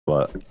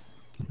What? Ain't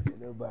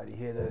nobody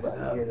hit us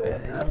up.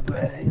 Ain't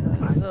nobody hit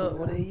us up.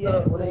 Where they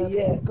at? What happened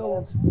to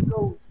Ghost?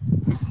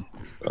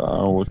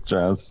 What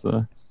Jazz?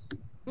 Hold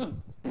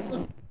on.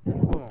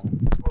 Hold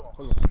on.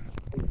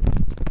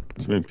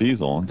 Jimmy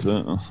P's on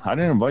too. I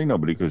didn't invite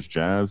nobody because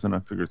Jazz and I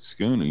figured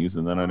Scoonies,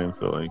 and then I didn't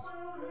feel like.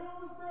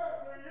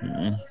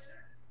 Yeah.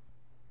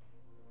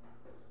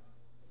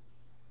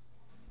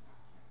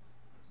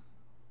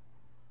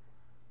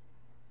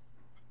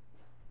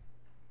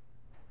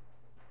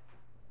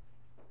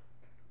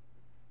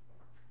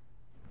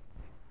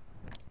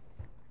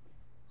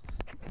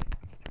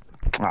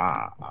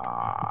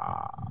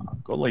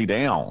 Go lay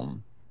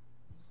down.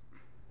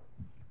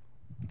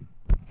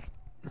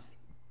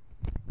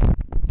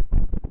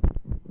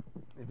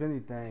 If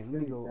anything,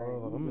 let me go.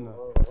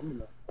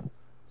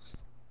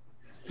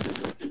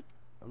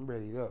 I'm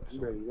ready up. So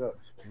let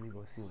me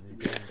go see what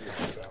this game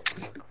talking about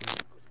real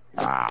quick.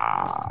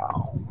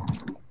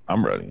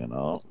 I'm ready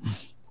up.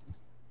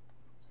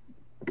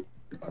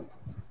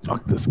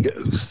 Fuck this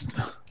ghost.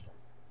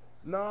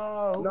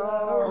 No, who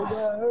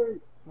got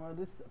hurt? Well,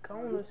 this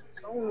corners.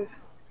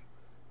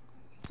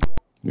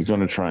 He's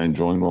gonna try and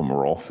join when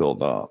we're all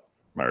filled up.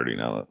 I already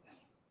know it.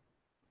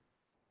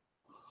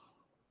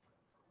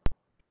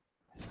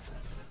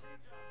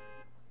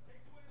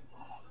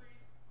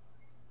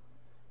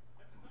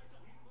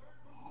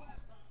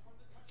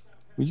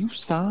 Will you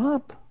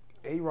stop?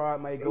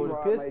 A-Rod might go to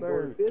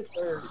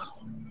Pittsburgh.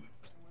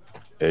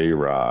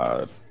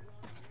 A-Rod.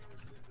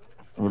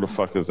 Who the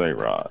fuck is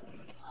A-Rod?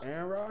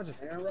 Aaron Rodgers.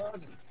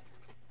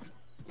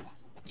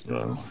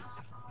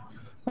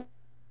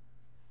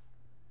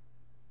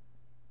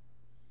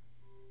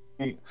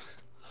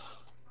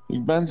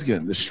 Ben's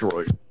getting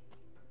destroyed.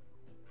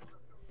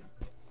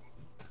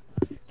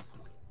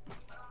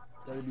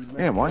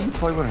 Man, why don't you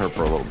play with her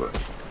for a little bit?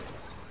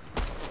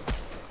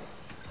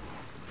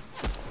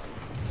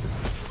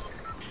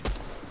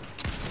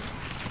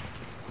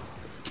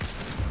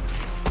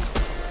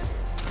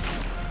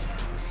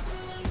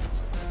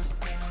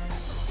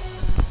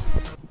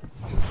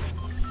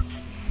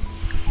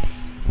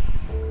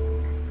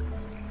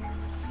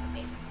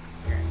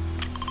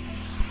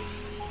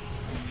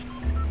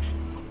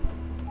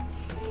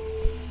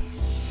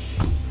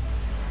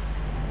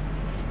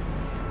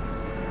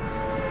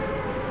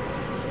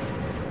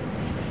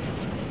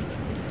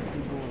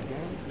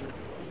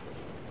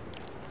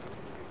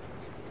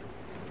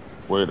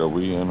 Wait, are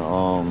we in,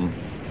 Oh,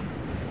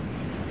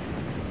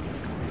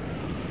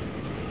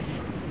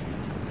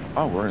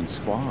 we're in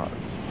squads.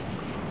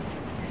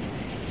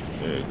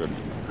 Yeah, good.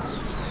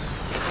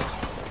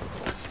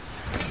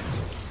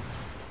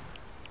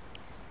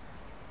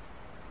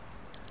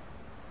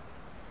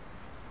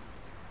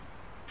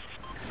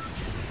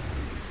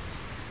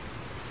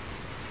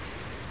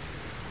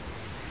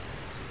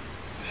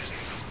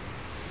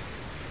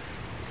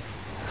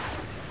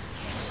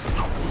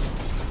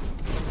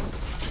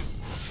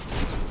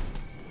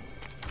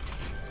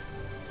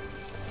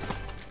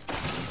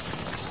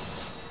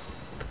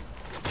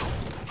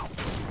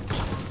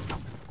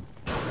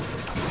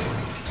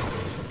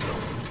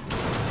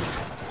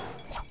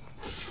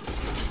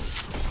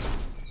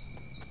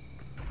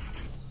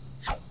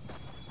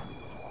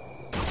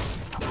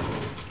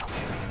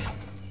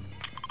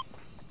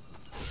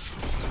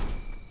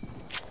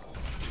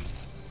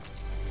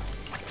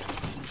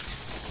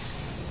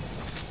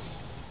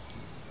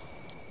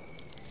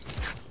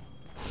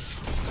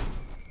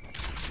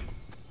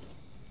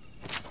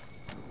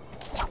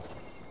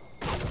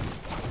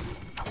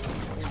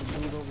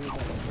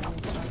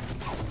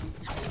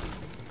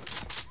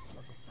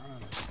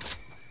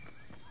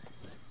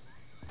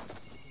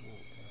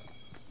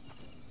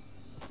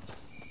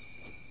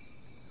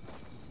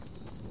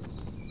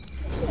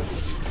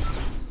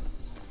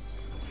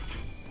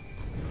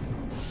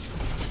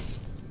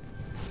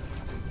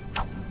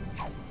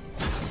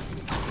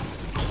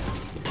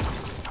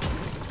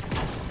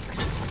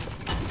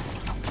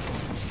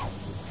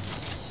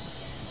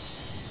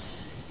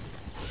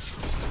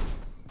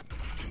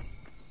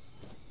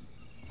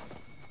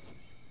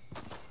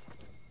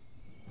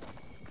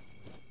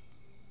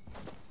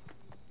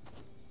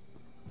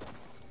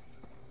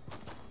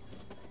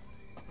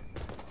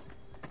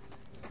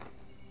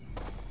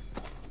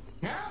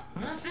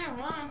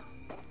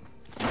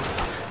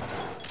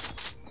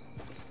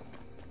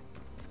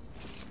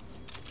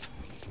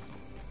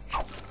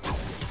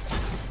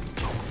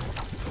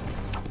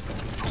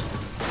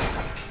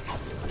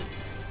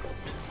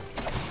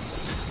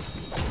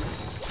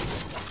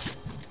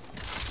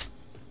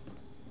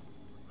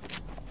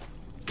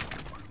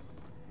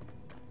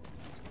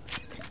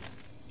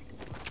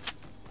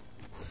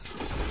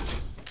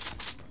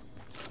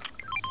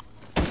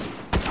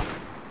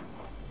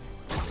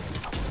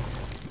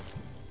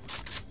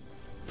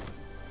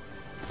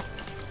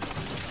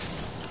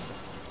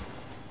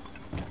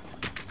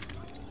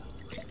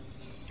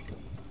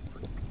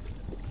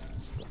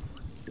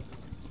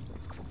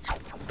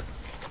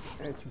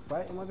 Ain't you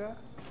fighting, my guy?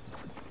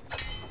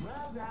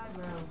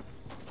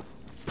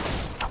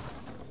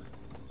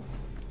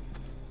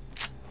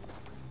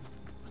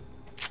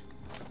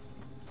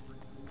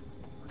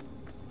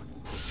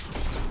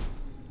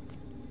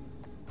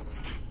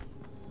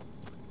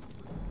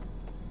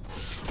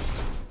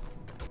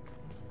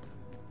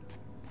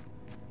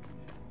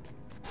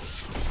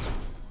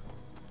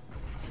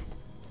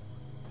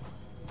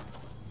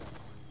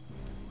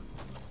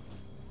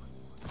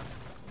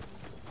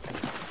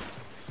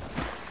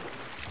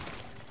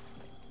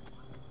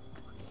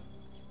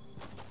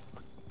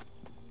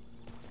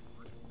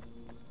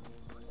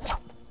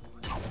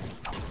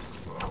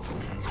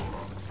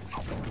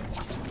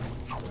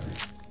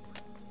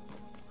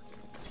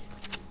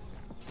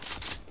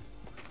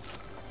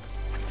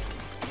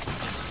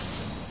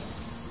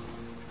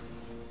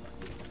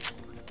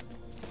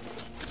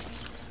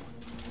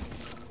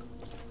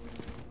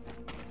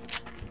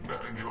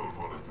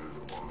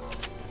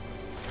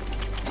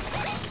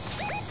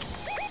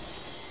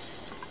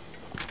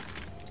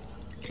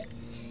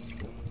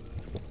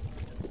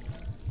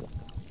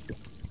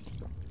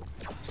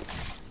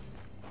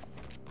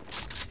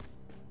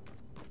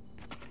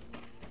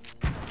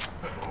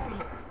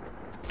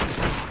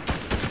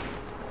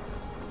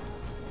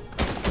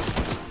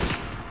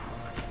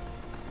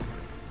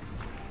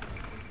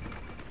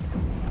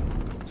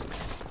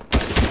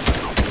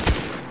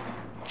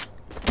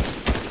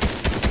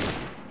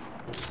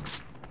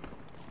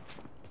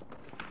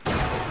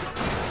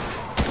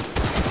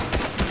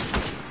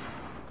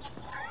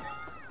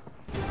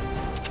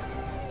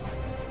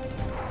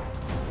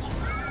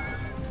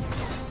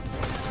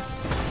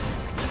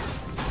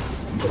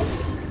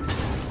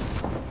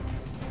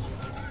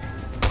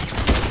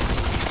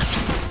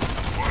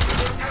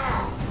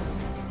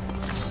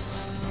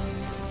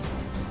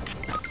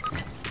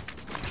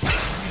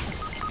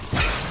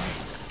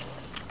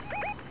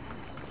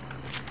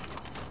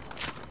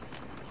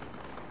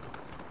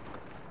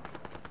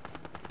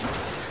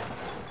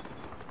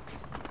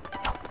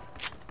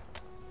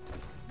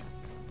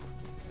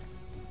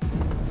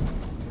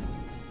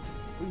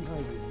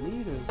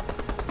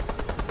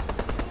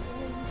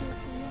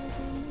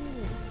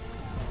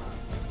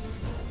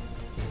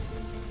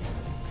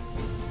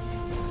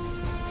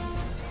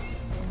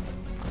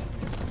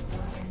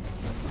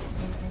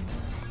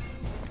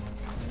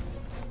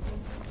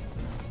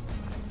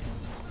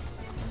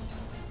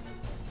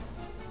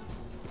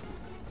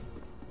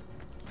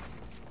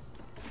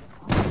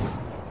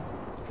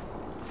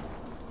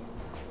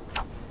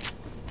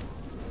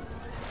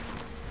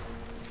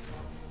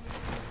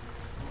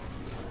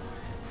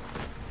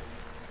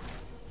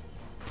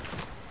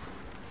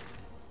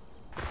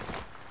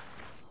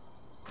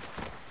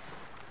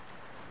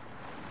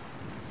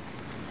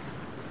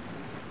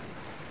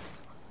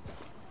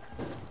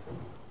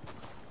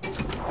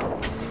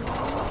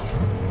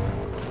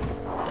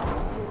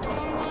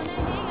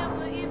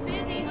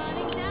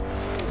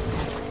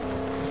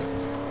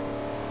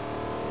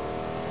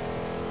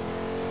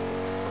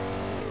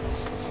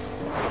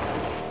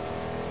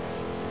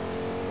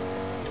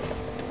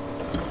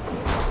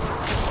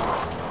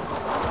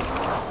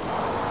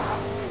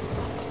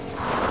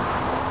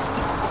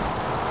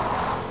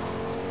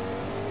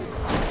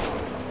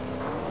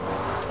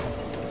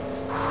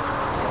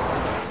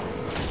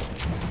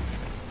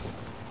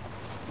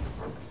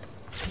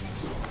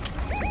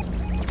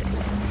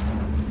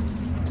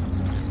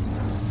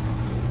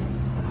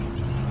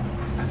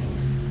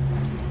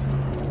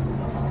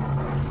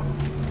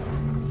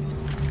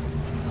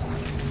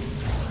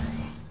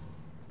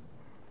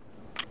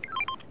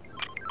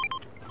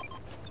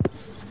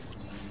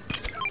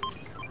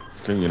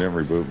 think you didn't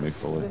reboot me What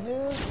fully. the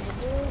hell?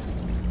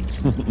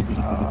 What the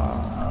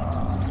hell?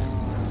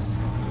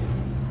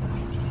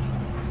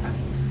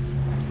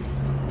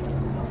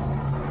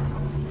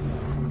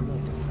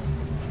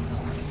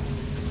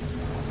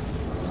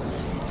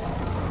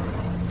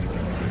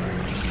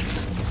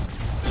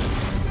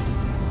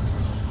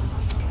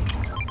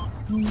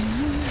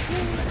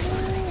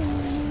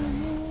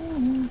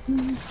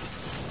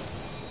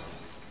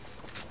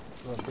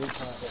 Well, big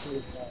pot,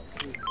 big pot,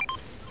 big pot.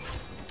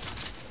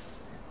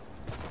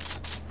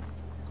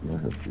 I'm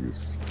gonna hit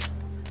these.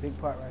 Big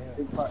pot right here.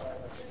 Big pot right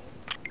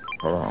here.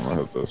 Hold on, I'm gonna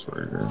hit this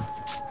right here.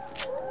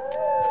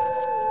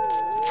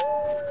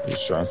 There's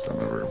shotgun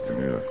over if you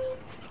need it.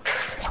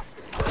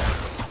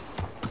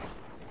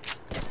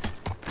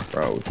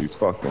 Bro, with these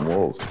fucking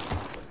wolves.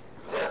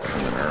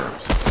 And the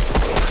nerves.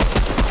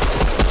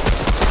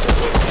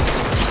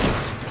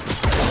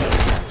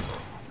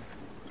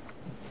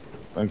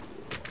 Thank you.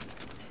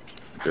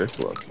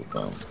 Ridiculous with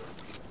them.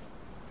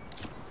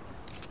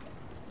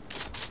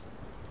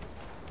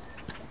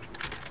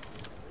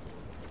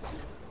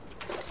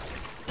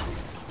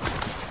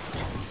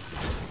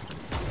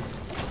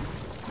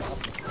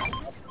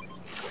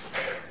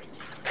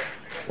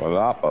 Well,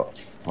 up.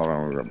 Hold on,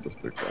 we'll grab this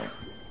big guy.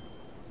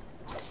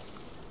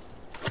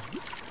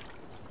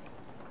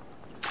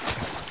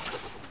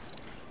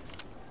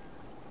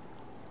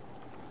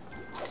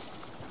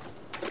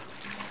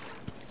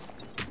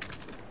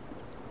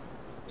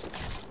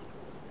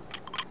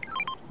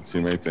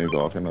 Teammates ain't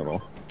talking at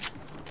all.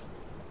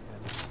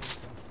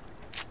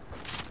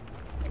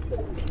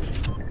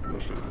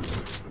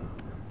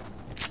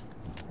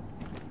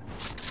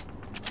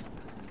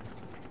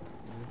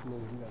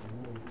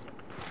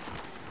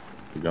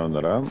 You going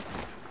that up? You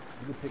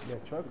can pick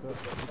that truck up.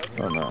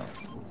 Oh no.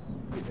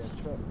 Get that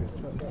truck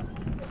up.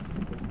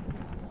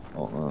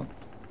 Oh no.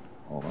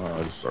 Oh no,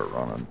 I just start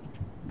running.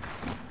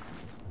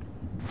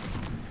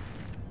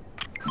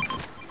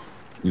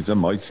 Use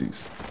them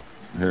ices.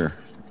 Here.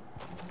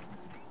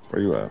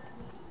 Where you at?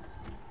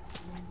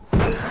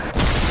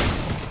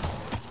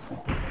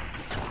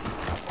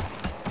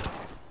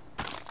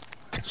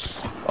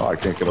 Oh, I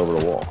can't get over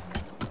the wall.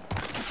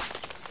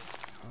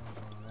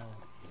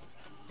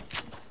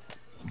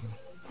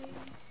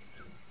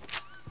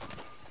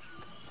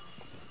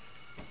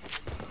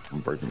 I'm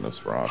breaking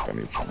this rock. I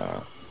need some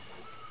that.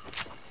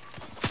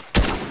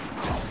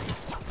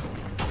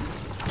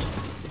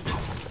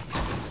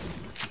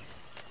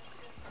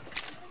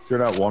 Should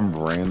that one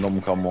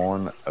random come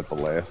on at the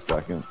last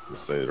second to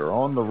say they're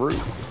on the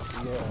roof?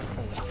 Yeah.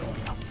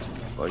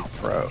 Like,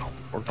 bro,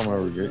 we're coming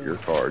over to get your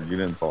card. You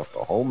didn't talk the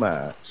whole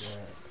match. Yeah.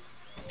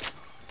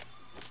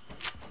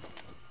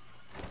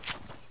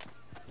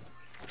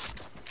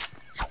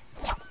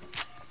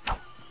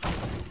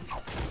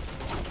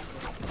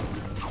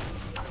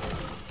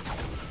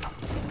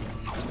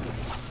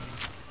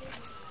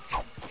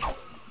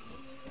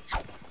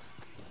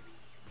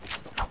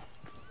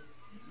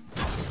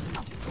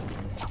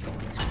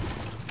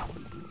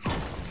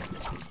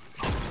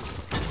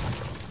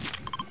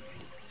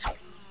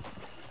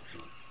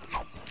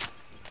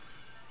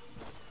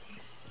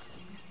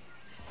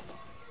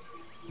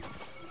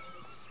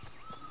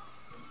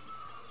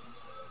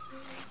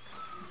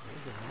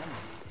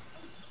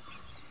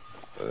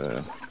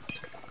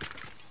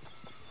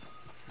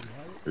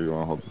 You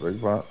want to hold the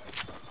big pots?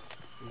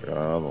 I got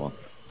another one.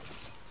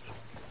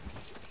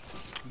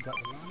 You got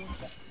the llama?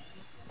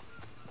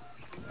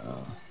 No.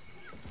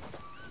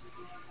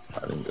 I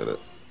didn't get it.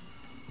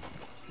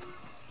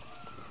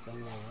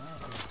 Somewhere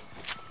around here.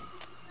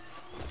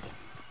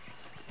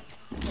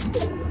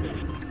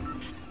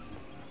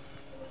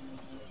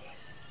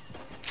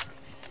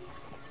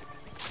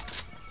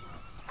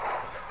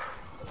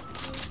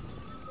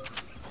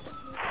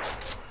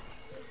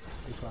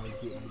 They probably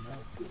getting me now.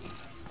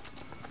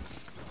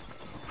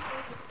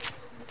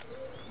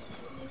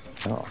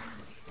 Oh.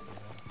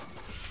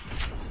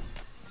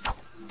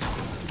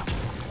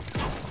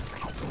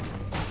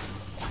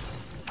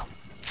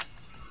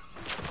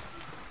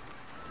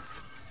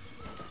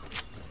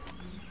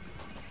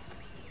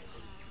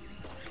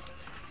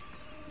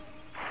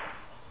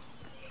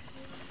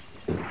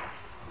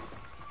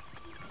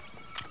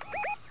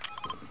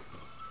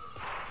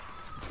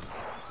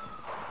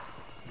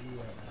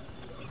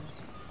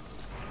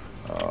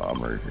 I'm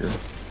right here.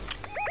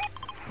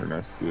 Right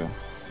next to you.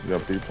 You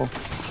got people?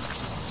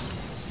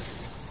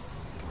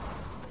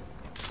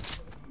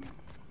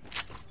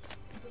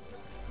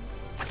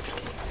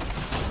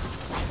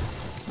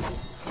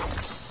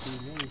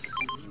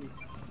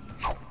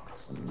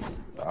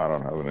 I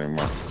don't have it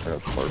anymore. I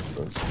got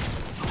Sparkfish.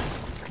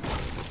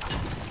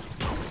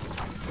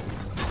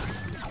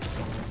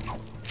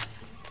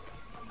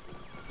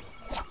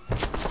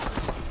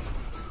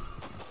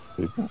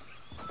 People?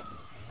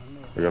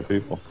 We got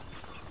people.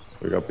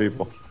 We got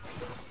people.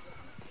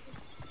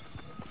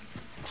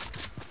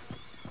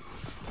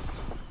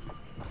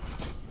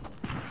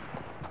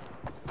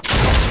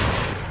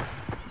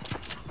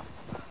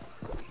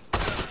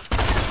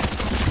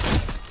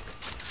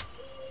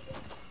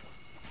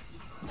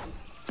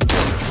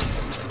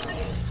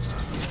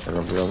 Pick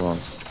up the other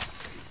ones.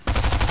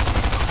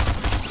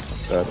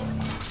 That's it.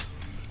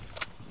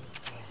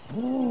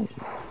 Ooh.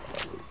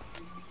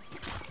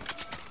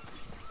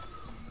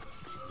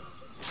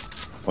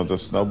 Want the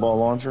snowball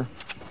launcher?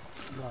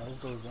 No,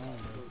 it goes down,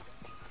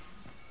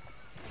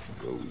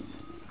 bro. Go.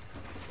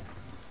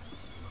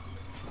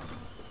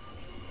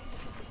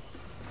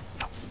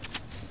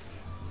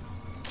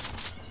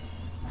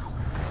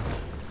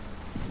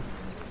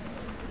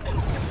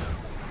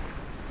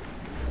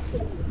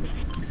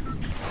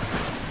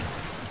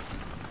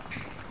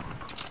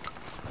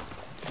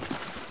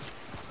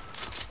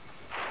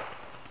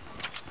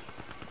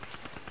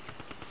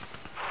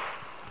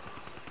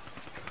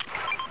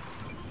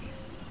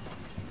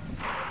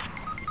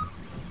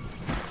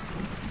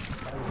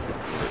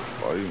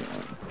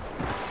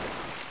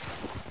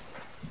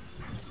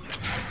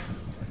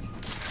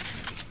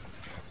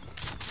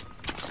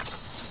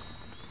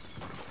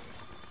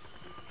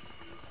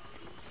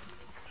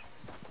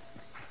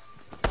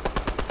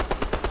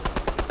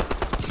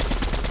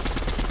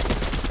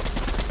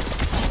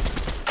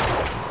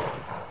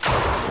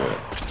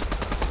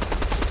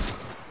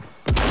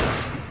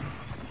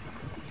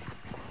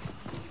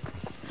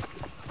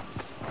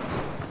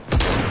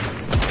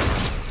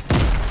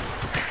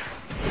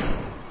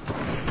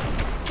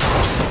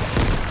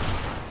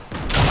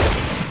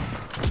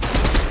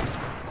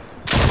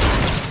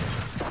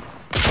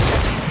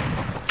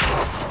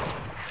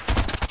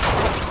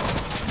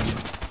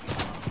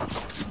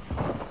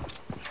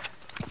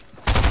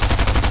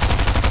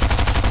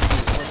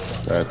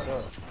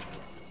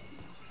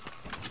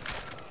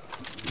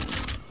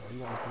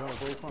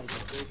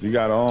 You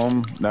got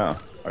no,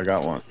 I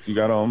got one. You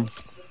got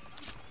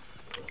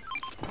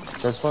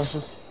chug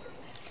splashes?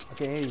 I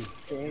can't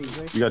hear you.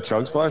 You got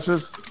chug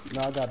splashes?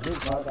 No, I got big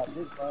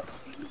splashes.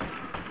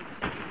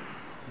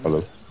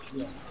 Hello.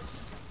 Yeah.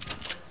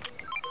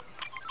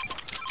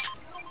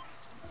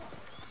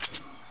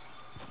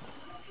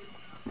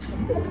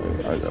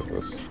 I got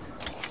this.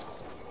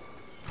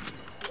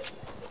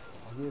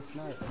 Get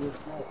sniped.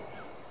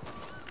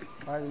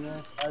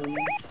 Spider-Man.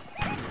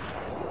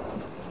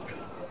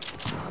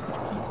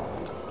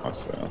 I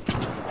see.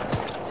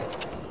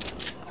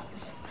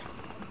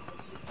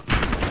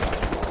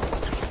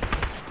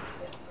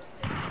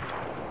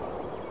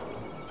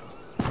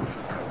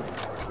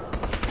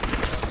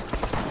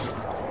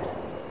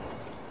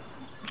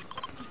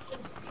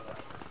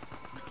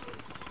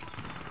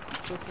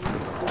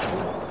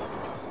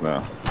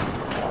 No.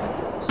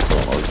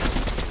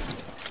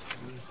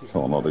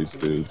 Killing all these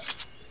dudes.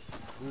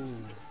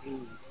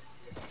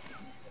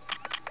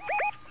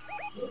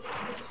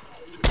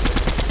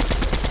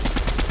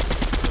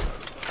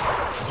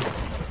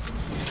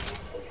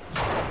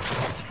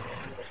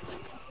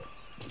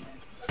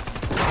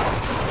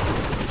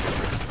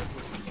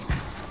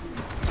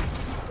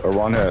 Or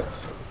one hit.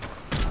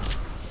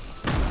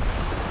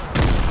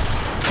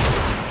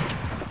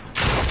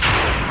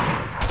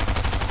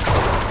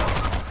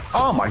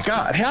 Oh my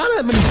god, how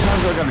many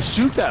times do I gotta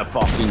shoot that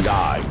fucking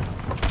guy?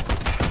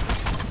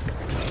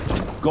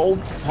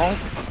 Gold punk?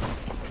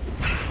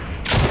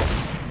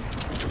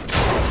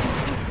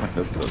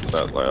 That's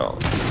that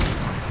loud.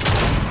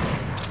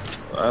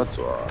 That's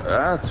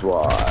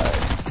why.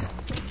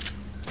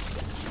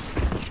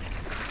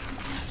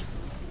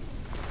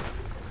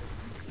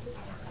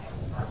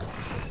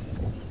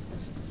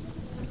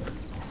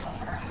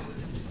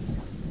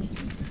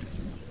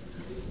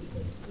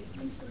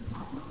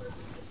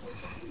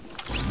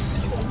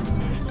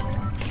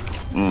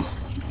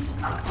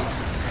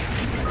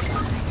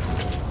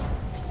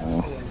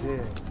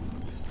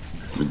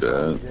 You're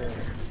dead.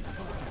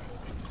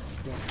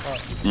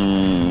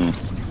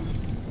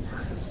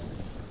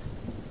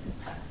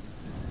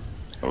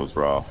 That was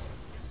rough.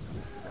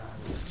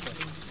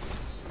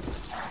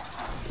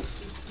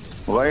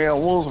 That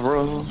was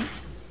rough.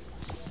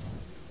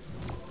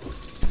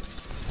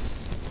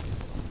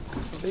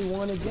 They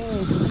won a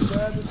game, so we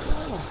got the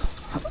title.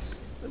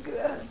 Look at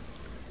that.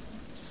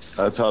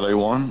 That's how they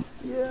won?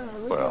 Yeah,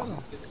 look well, at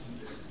them.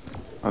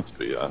 That's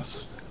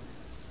BS.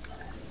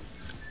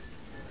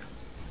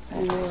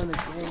 They won the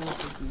game,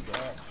 so we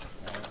got.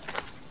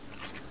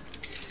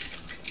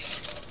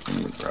 Let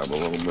me grab a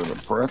little bit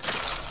of prep.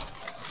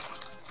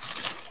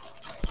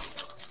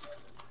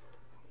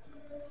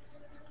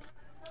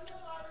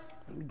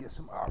 Let me get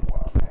some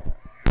aqua, man.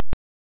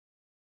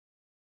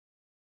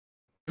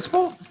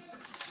 Baseball?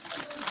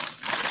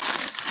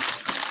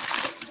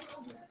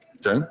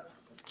 Jane?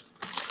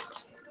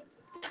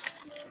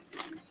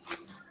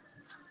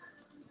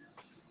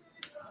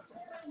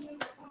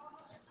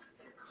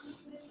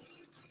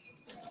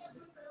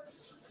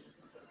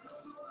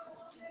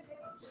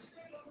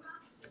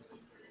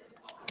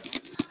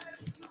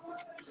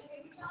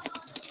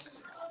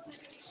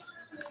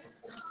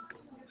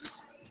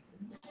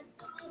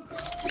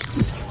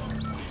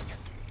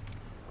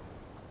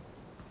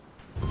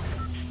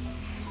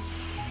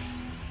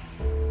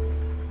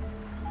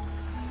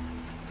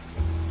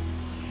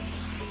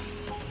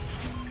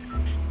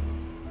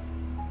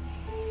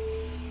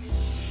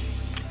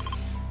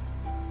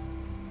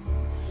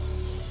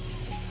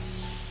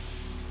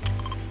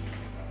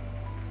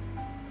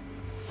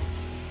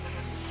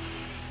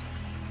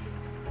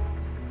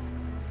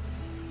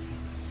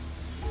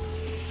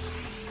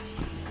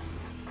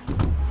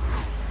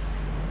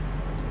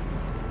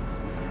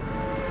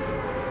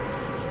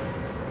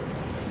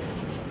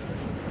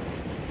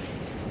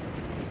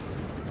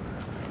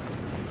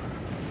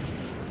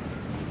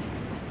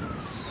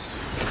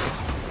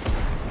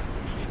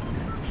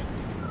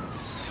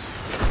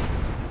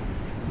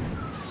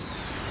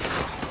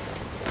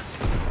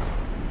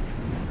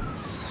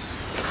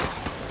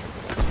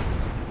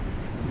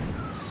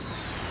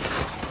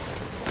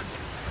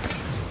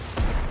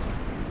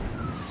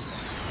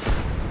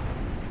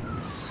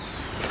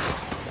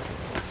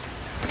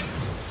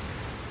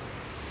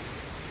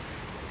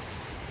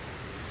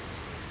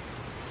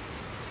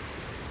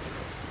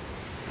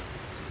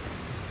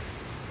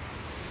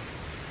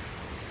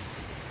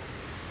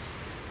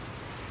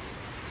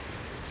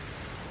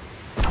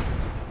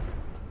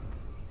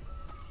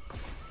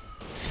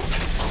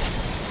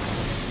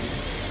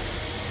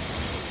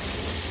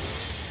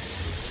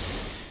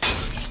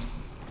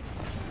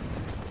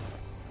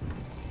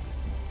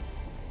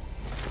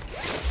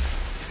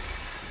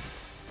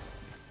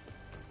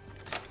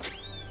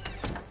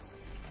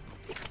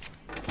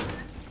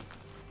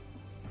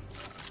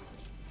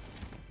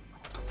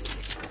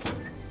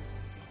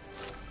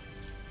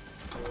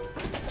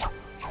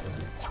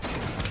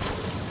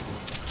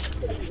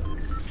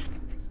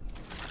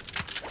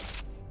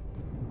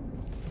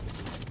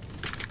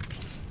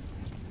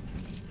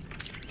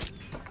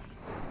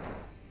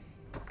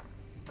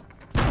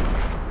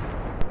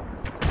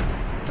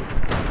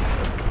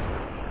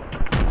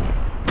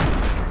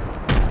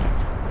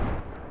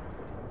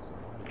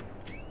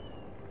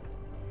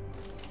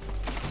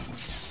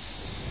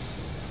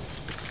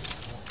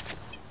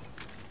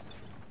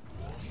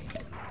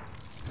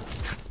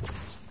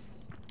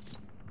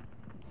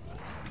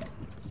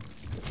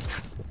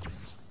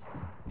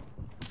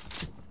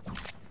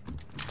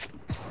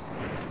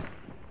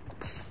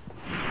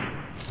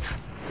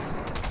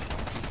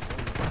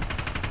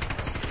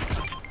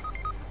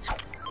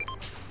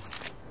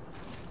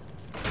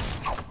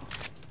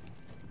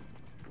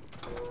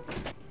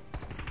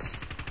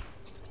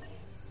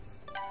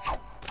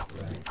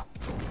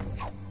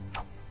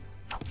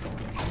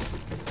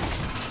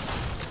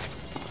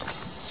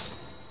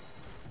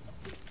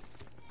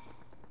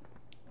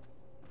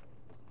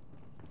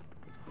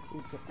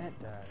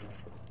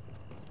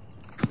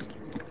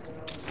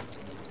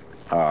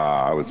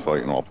 I was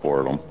fighting all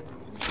four of them.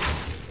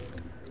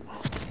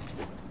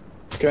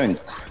 King.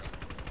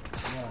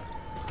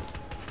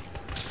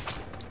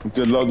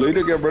 Did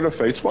Lolita get rid of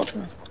Facebook?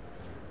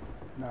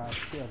 Nah,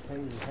 still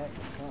page hacked.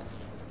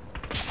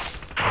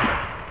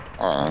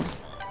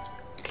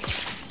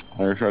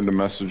 I tried to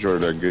message her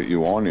to get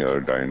you on the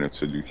other day and it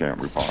said you can't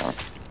reply.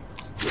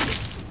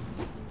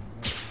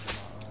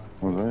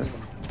 What was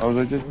it? I was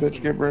like, this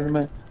bitch get rid of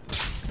me?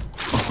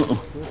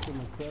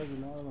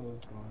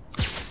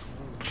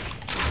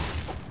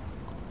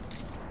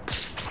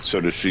 So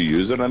does she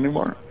use it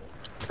anymore?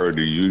 Or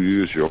do you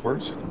use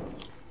yours?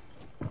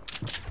 I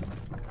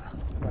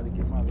gotta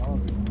get my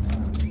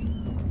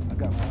login. I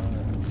got my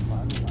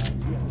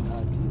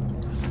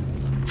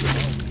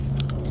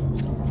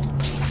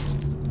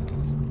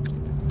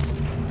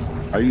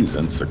I use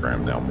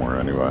Instagram now more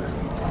anyway.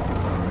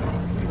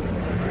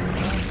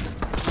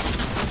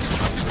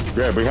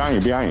 Yeah, behind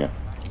you, behind you.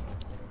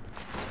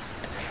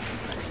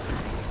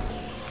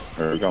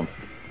 There we go.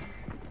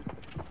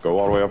 Go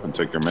all the way up and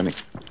take your mini.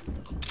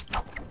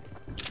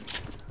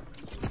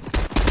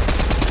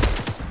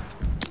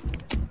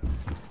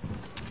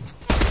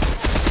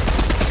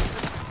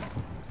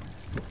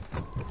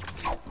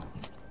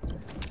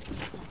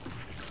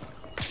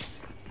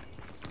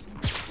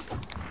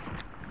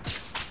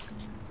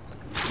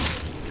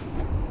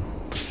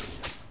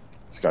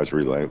 This guy's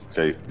relay.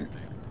 Okay.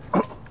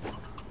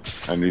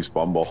 And he's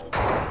Bumble.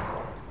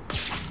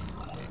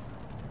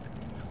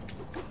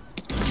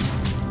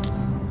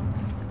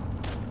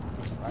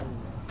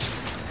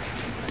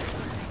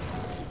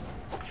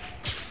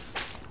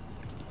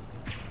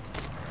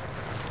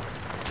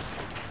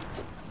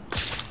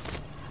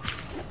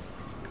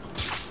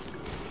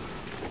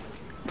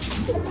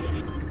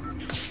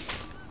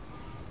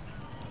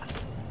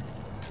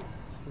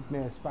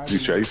 Man, He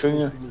chasing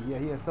you? Yeah,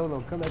 he has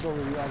solo. Come back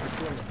over here. I can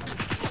kill him.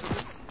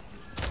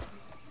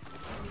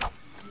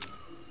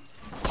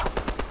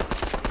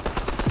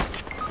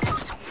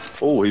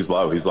 Oh, he's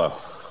low, he's low.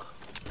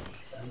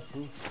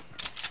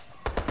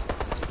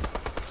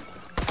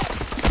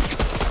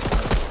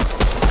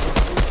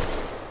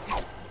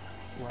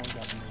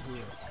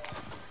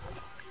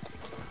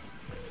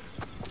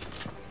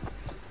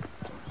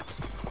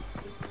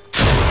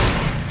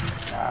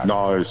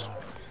 Nice.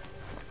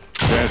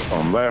 Dance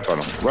on him, laugh at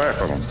him,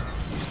 laugh at him.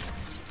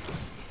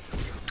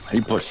 He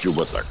pushed you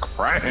with the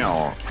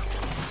crown.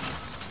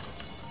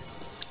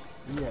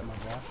 Yeah, my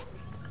guy.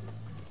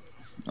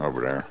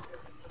 Over there.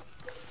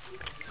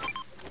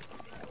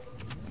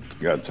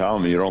 You gotta tell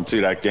him you don't see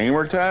that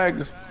gamer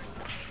tag?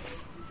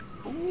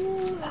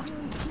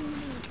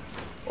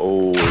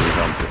 Oh, he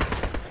comes in.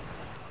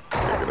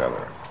 Take it out of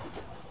there.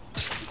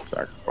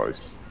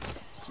 Sacrifice.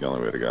 It's the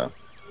only way to go.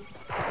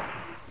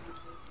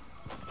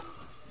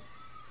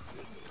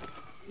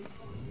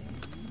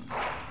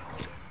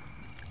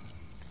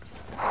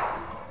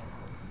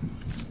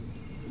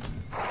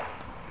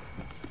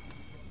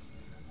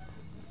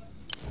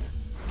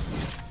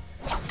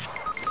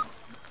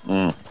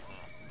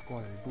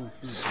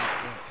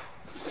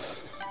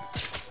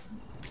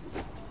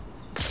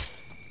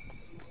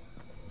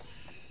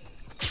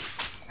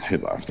 He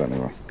laughed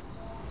anyway.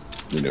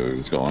 He knew he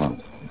was going on.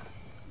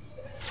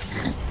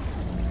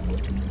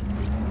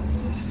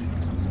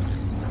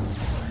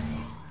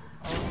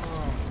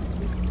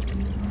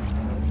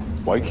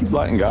 Why you keep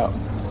letting go?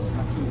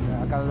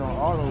 I got it on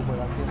auto, but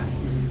I can't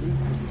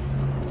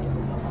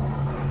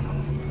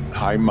see.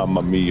 Hi,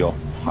 Mamma Mia.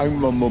 Hi,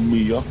 Mamma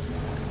Mia.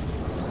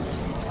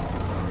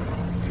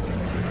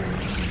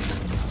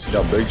 See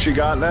how big she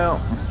got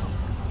now?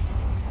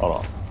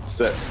 Hold on.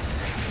 Sit.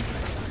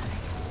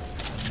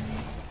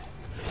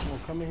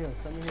 Come in here,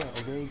 come in here.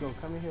 Oh, there you go,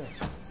 come in here.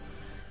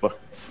 Look.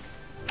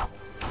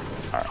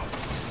 Alright.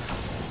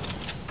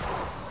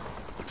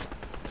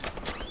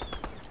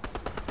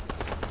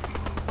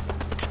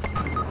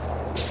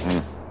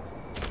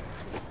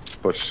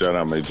 Push shit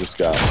on me, just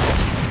got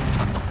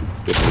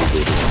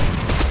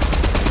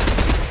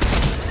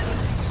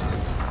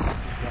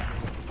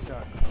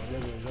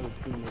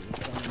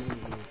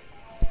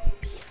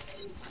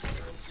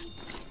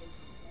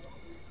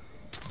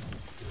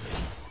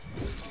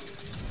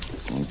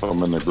Put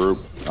them in the group.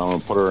 I'm gonna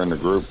put her in the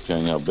group,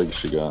 King, how big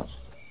she got.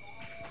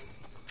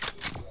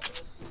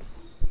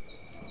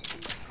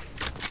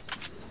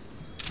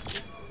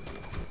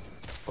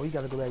 Oh, you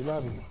gotta go back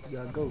lobby. You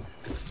gotta go.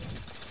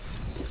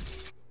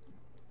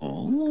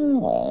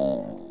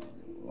 Oh,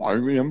 are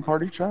we in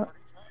party chat?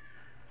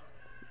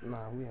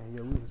 Nah, we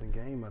was in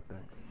game, I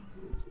think.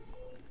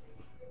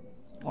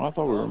 Oh, I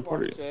thought we were in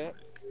party. Chat.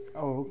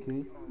 Oh,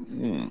 okay.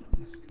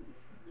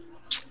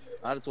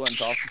 I just wasn't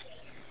talking.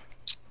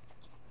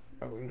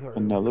 Oh, we heard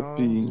Another we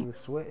bean. were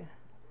sweating.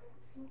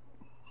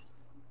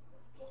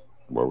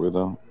 Were we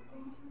though?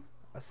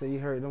 I said you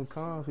heard them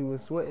cons. We were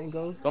sweating,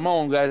 Ghost. Come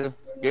on, Gator.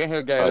 Get in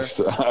here, Gator.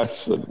 I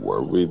said,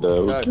 were we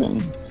though, Got it.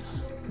 King?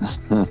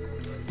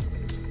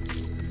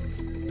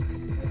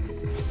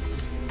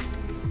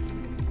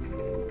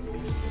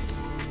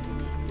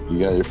 You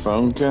got your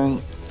phone,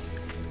 King?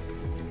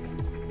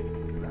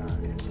 Nah,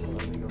 hold on,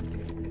 let me go get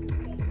it.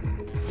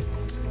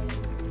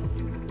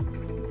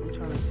 I'm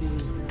trying to see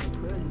these damn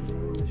presents. I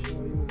want to show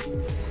you what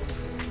these.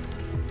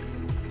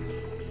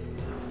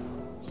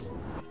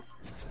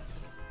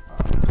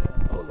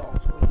 Hold on,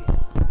 sweetie.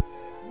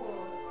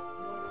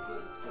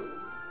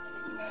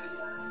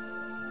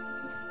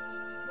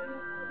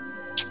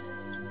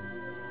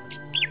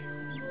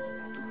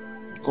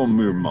 Come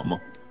here, mama.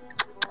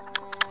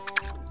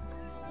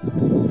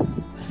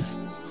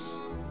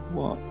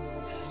 What?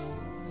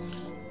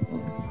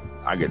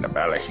 I get in the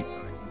belly.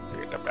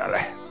 Get in the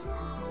belly.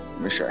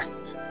 Let me show you.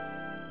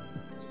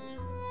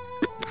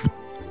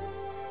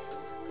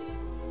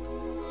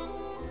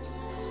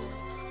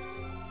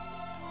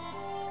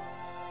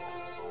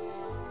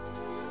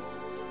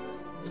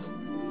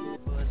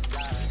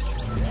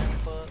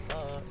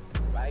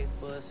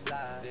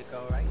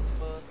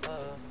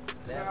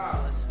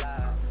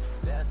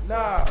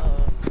 Nah,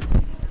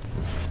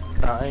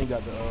 I ain't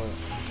got the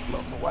my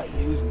white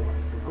music.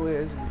 Go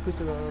ahead, put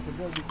the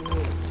production. Go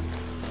ahead.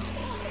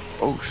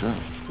 Oh shit.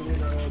 Put it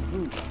in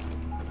group.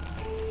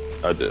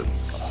 I did. You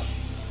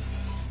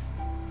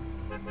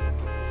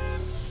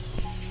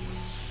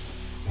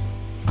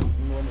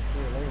want to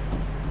play it later?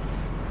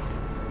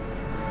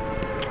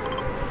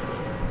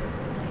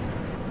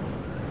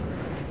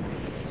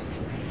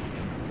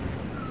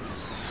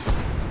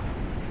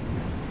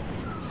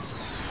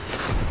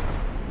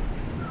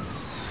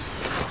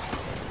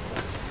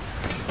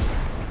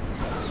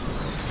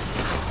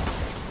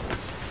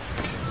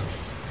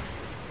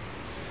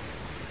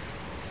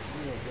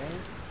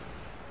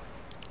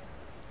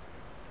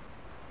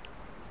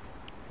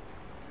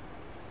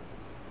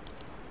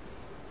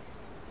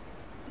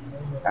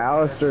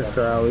 Alistair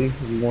Crowley,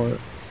 if you want.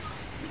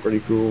 Pretty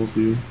cool,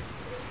 dude.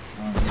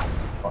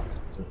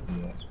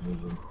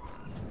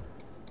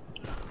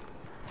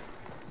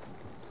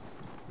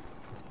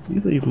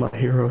 You leave my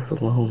heroes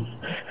alone.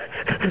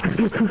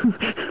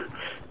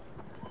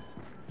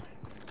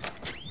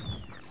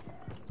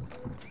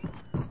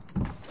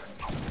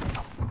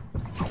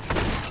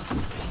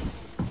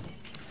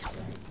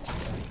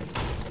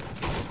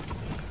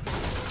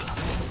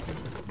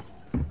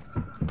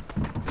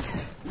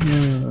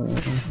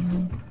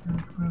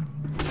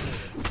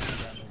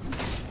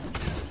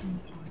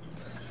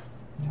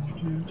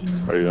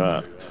 Where you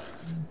at?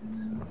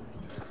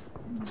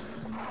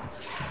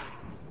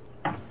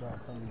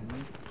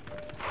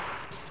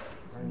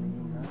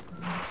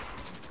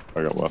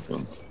 I got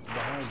weapons.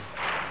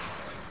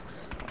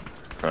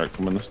 Alright,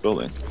 come in this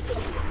building.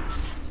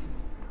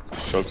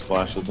 Choke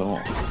splashes and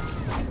all.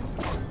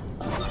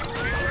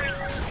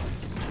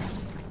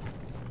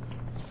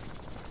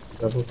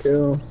 Double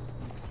kill.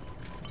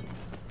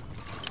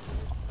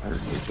 I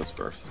just take this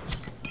first.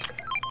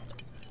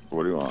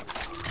 What do you want?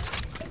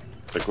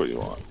 Pick what you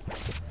want.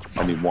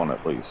 I need one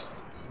at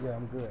least. Yeah,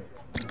 I'm good.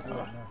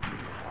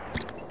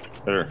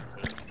 There.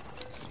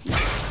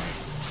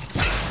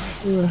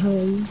 Who the hell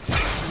are you?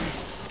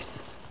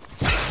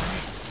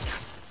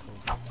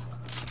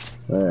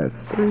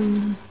 That's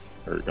 3.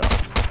 There you go.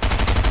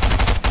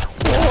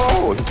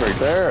 Whoa, he's right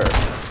there.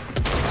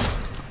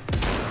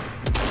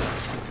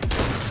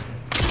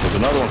 There's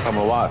another one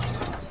coming alive.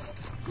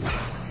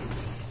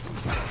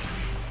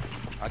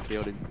 I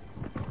killed him.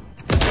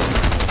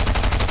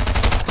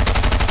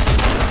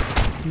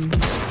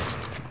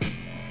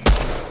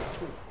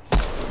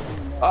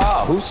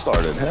 Ah, who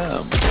started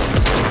him?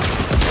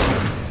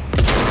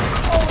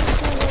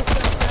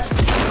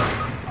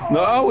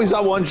 No, he's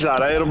got one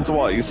shot. I hit him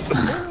twice.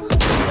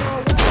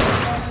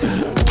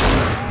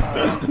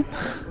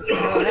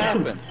 What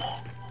happened?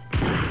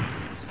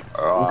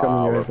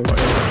 We're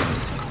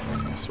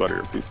fighting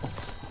sweatier people.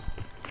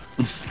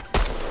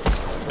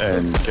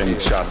 And King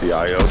shot the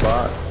IO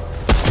bot.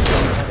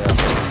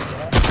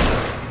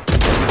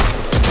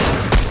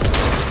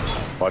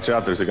 Watch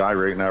out, there's a guy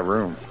right in that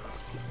room.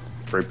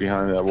 Right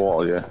behind that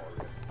wall, yeah.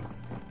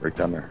 Right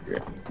down there, yeah.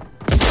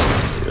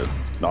 There he is.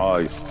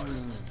 Nice.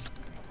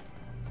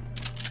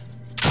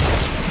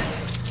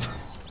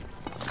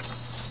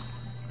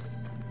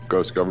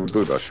 Ghost, go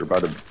reboot us. You're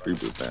about to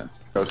reboot, man.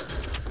 Ghost.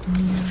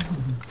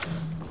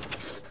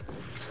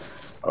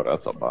 Oh,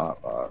 that's a bot.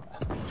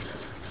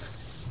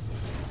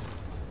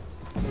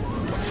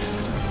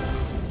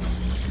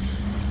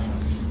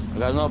 I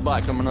got another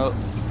bot coming up.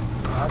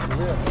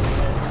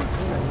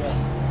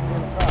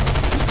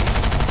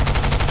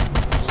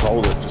 Just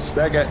hold it. Just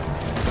stack it.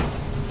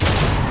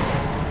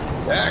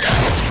 Stack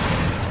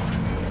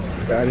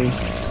it. Got him.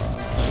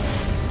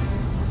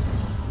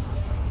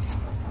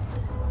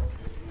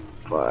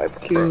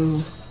 5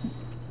 kills.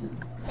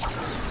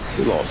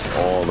 We lost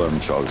all them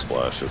chug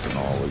splashes and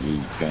all of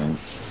you, King.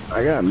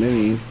 I got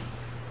many.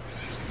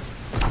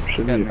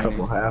 Should be Got a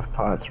couple minis. half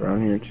pots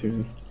around here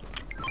too.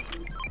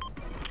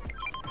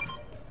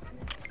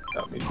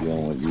 Got me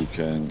dealing with you,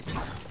 King.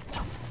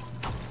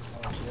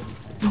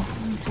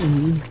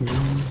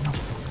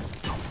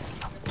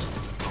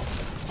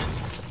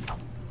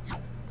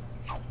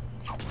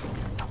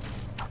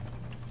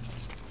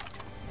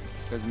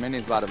 There's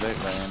minis by the big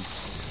van.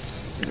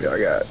 Yeah, I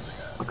got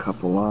a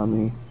couple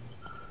on me.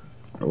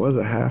 There was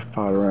a half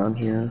pot around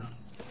here.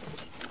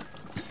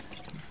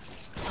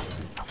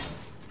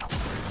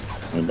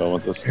 I'm done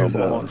with the Here's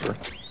snowball a launcher.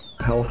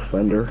 health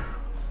fender.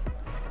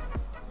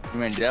 You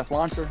mean death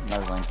launcher? No,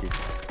 thank you.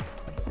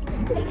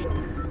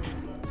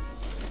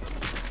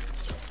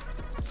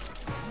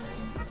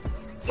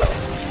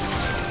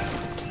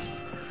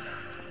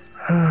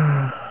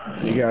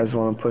 You guys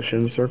want to push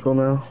in circle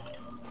now?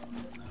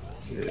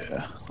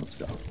 Yeah, let's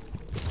go.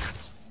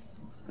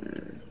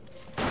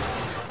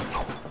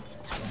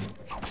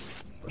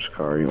 Which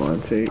car you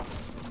want to take?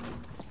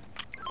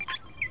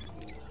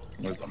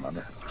 It doesn't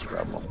matter. Just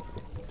grab one.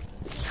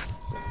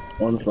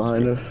 One's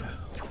behind us.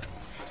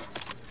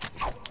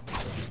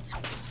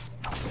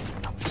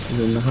 He's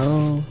in the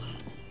house.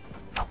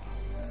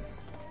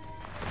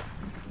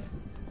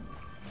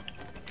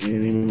 He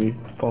didn't even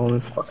fall in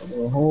his fucking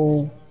little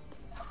hole.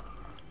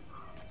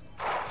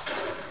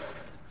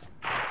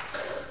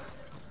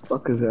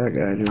 What the fuck is that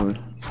guy doing?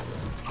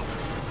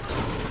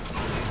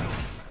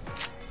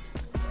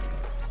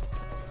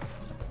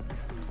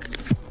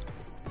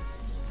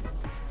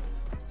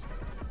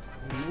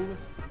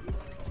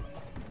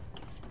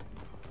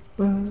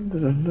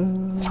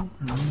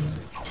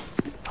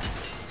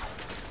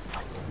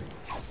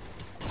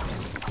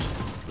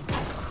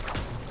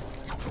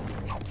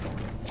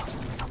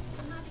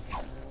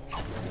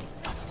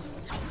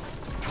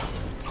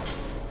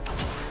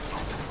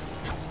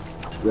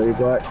 Ready,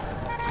 Black?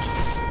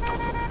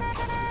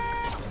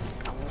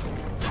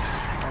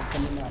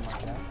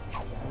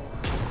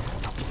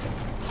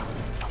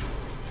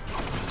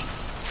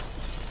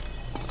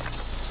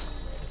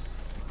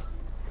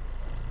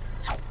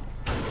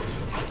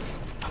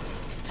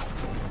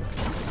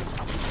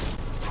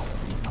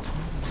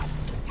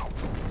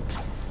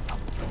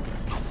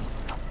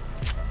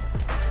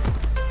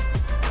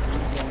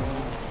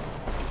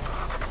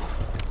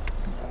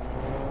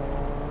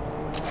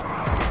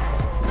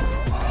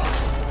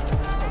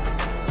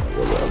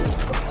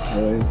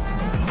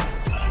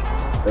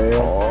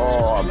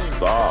 Oh, I'm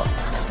stuck.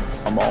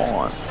 Come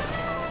on.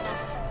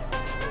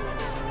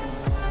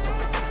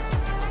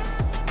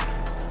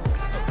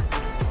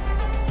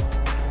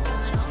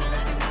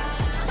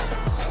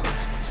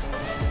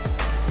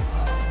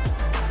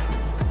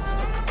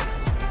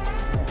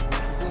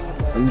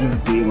 I'm just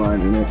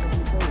beelining it.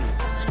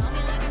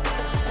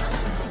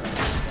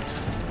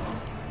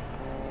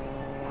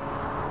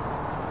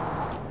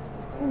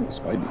 Ooh,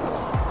 Spideys.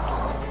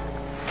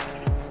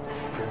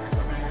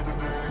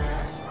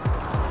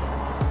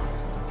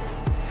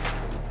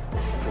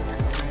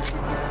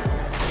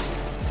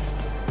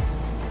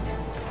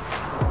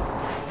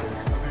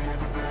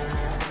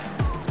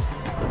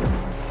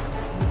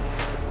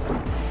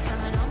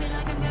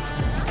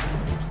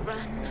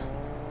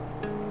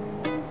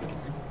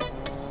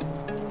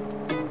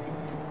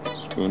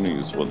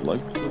 Spoonies would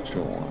like to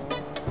join.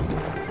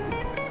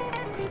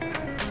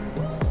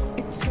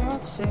 It's all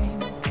the same,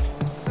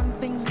 but some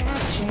things never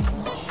change.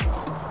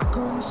 I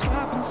couldn't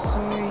stop and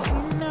say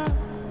no.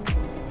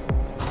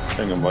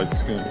 Can invite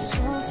skin. It's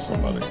all the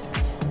same. Somebody.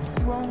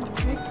 You won't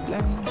take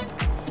blame,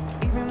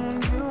 even when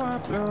you are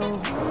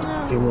blowing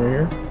up. Team right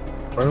here.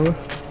 Front of us.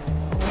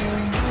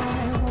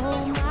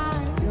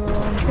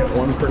 Get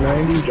one for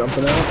 90,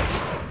 jumping out.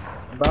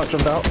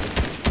 Jump out.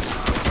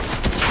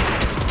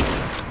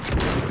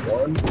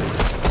 One.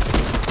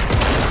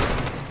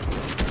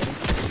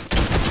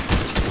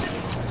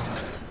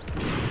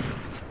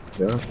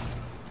 Yeah.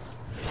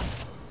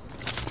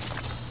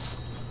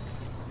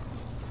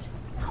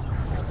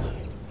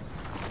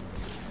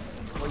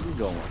 Where you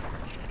going?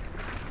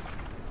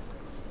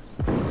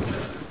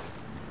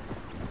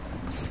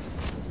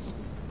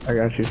 I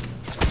got you.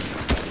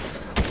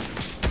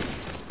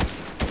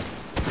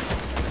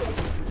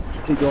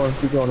 Keep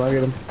going, I'll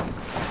get him.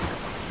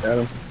 Got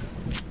him.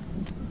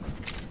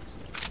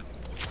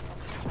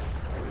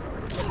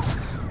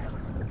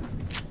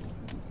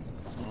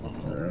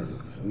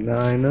 That's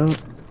 9 up.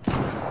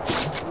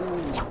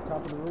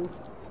 Top of the roof.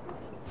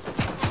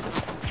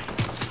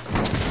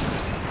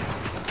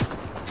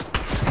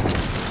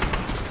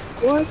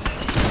 What?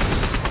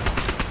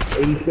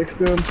 86 to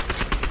him?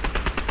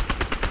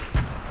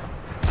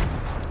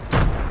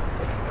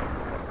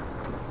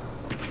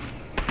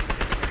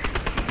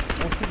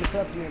 Let's see the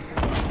top here.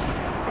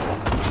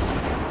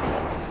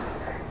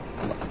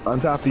 On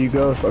top of you,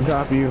 Ghost. On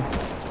top of you.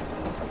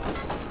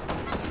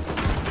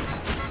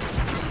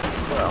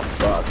 Oh,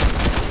 fuck.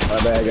 My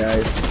bad,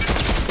 guys.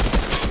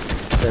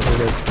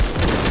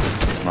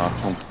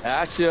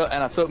 Actually,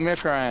 and I took me a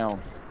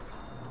crown.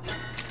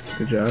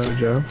 Good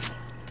job.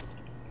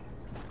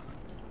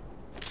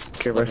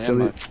 Okay, if I still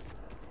need...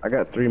 I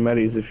got 3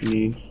 medis if you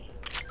need.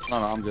 No,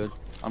 I'm good.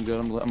 I'm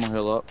gonna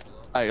heal up.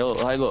 Hey,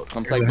 look.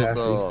 Come take this.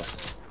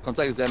 Come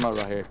take this ammo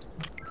right here.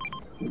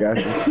 Got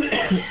you.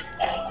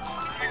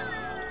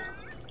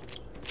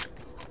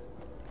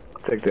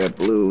 Take that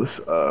blue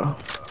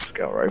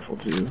scout rifle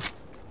too.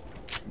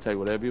 Take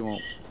whatever you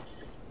want.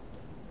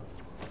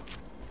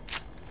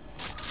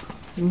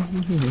 Look,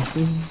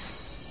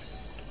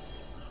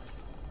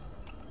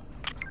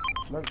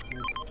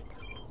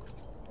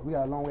 we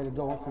got a long way to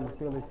go. I'm finna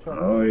steal this truck.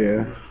 Oh,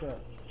 yeah.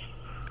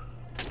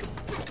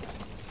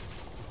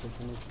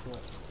 Fixing this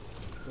truck.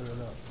 Fill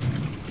it up.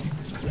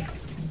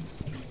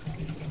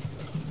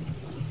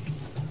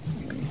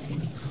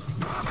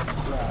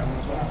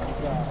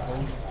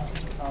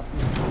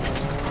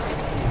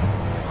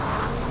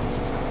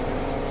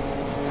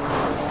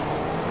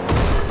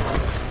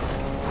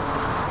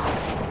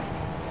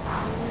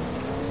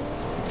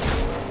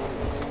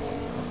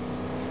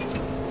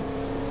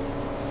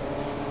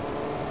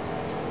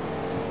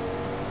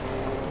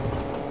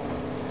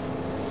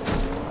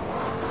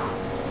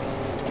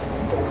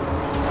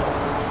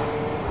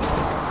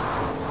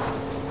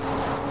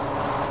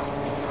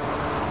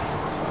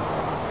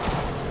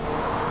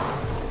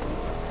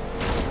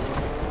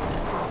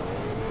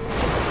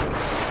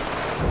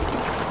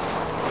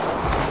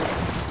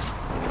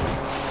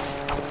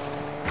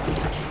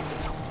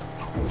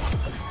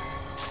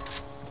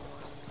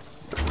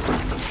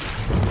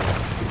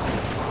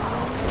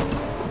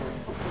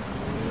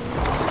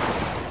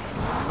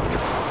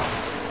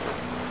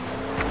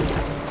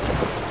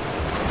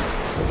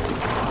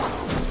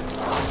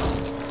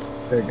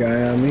 That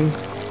guy on me.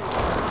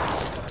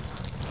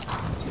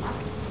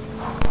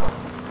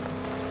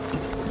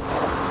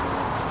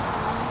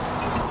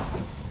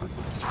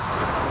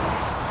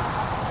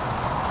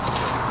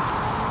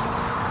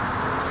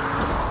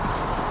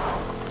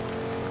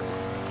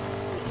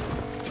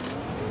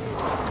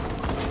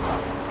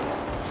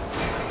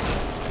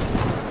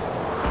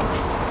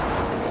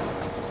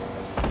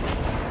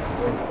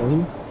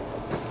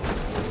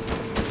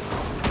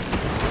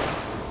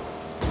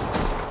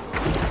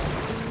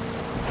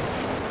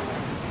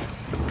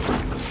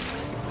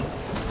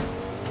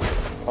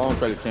 I don't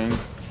play the king.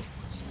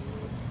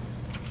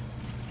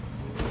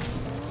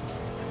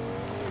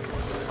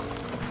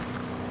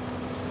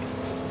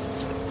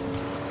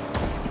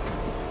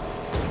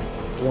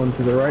 One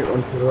to the right,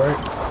 one to the right.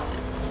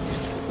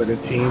 For the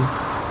team.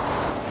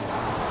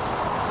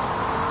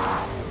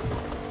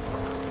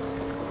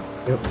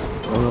 Yep,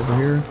 one over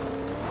here.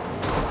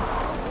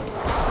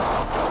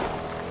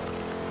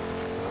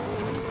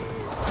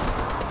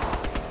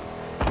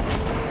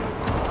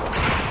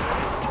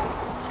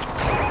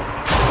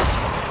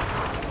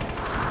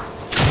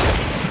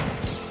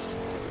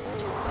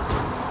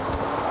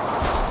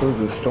 Those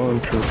are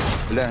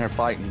stormtroopers. They're down here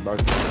fighting, bro.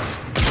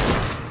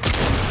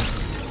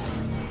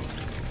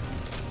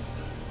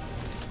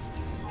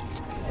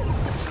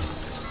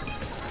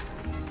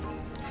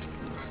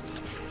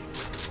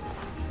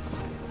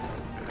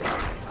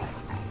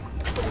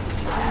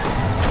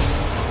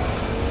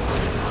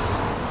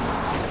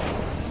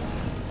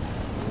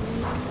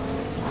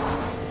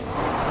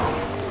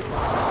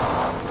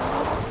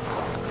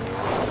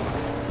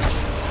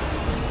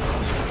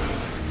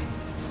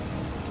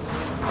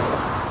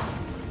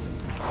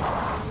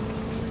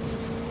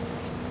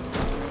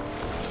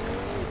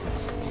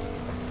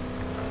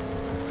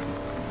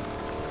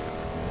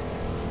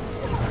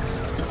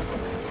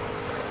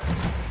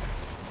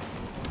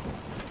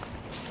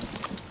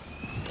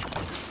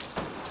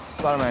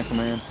 Spider-Man, come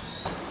in.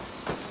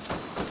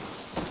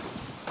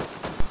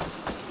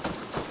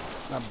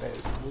 Not bad.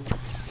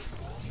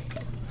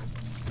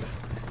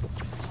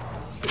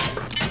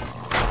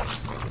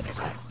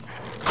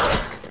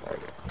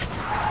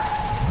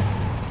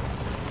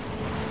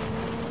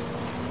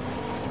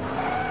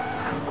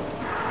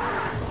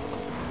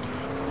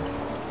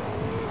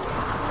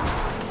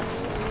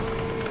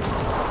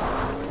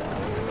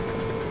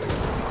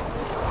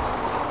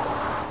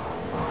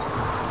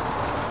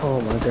 Oh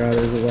my god,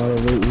 there's a lot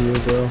of loot here,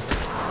 bro.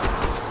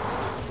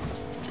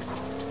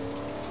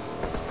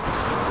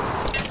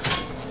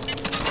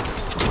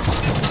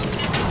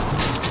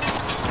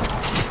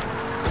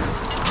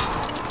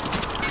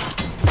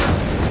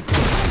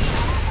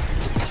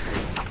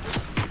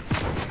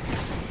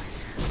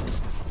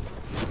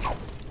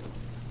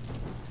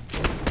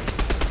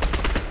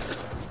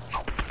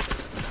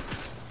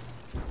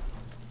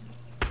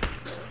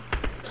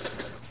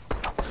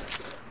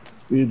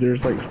 Dude,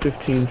 there's like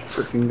 15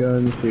 freaking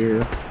guns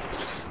here.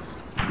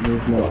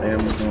 There's no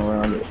ammo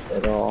around it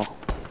at all.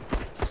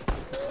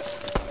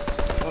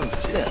 Oh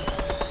shit.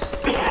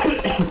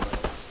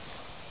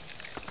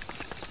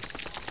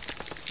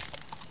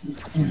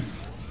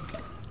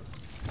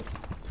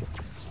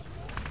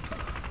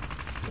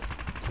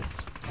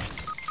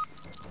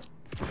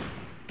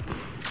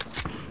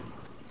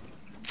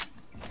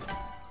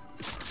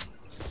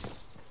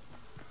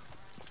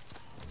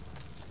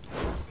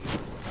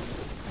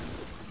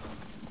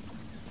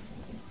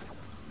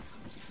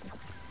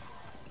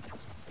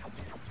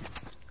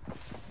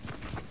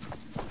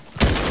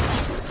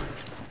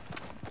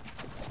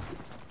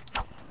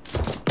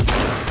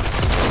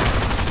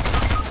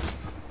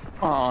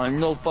 Oh,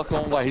 no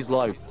fucking way, he's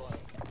low.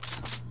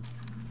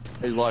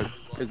 He's low.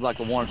 It's like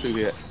a 1 or 2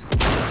 hit.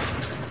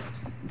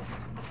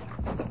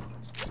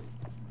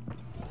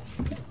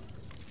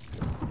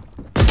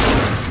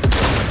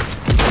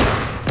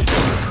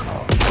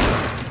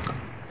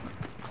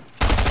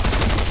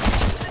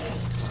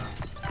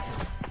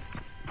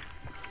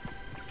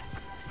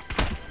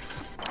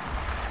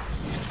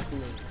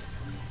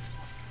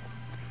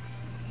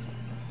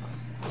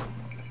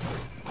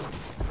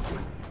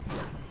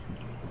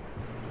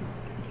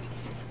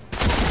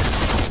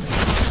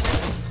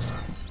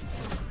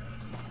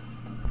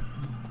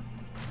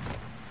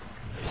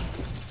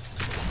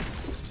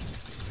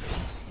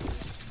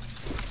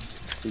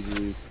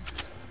 GG's.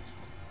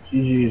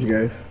 GG's,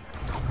 guys.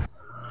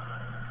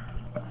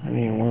 I didn't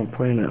even want to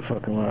play in that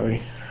fucking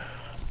lobby.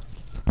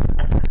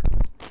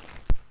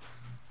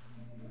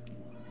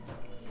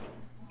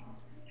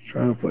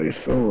 Trying to play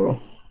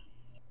solo.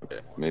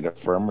 Made a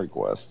friend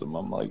request him.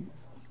 I'm like,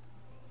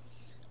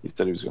 he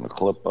said he was gonna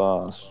clip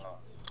us.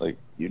 Like,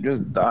 you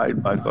just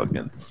died by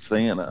fucking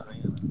Santa.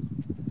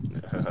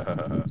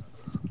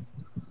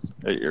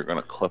 Hey, you're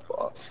gonna clip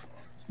us.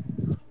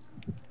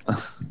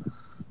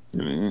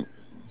 You mean?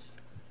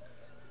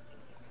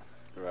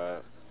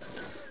 Right.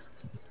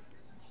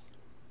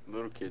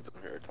 Little kids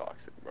on here are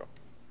toxic, bro.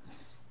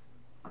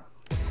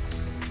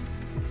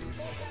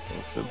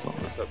 Kids on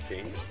What's up,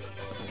 King?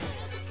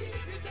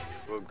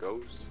 What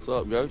goes? What's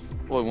up, guys?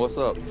 Well, what's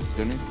up,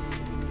 Goonies?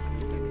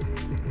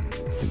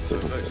 He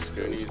said, What's up,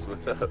 Goonies?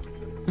 What's up?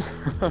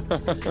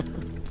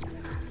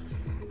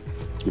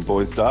 you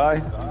boys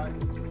die?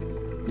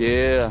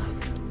 Yeah.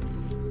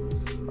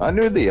 I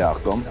knew the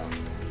outcome.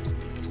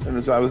 As soon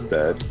as I was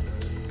dead.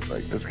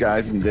 Like, this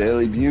guy's in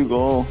Daily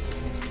Bugle.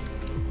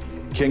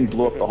 King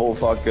blew up the whole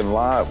fucking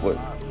lot with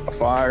a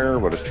fire,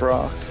 with a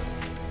truck.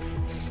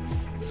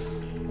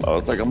 I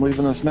was like, I'm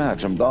leaving this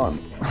match. I'm done.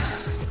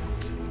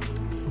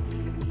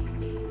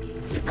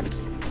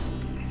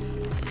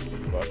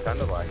 Well, I kind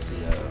of like the,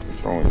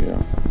 What's wrong with you?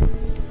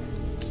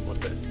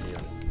 what's that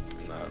skin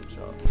in that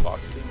shop?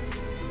 Foxy?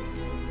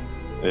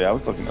 Yeah, I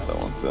was looking at that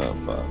one too,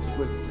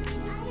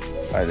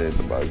 but I did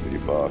the buy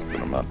V-Bucks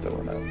and I'm not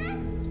doing it.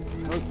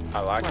 I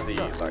like the,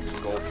 like,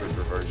 sculptured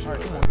version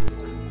of it.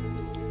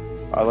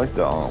 I like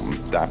the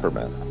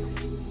Dapperman.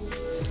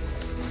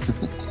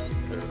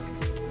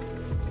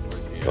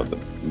 It's called the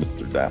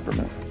Mr.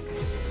 Dapperman.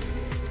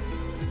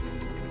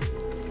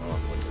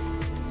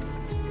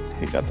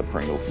 He got the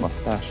Pringles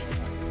mustache.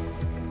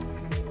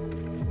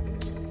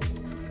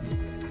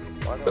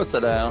 Go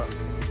sit down.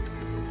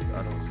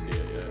 I don't see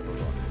it yet. Hold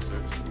on.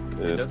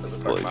 It It's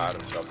doesn't look like my like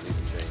item shop even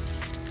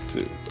changed. 2,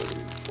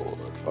 3,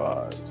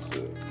 4, 5,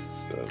 6,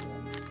 7.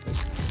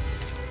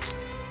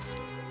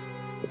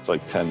 It's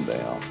like 10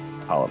 down.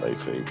 Holiday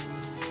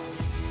favorites.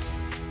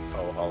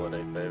 Oh,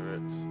 holiday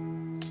favorites.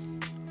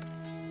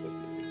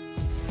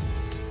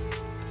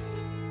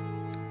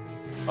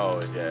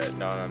 Oh, yeah.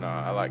 No.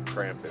 I like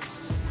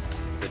Krampus.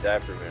 The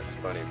Dapperman's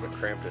funny, but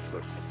Krampus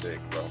looks sick,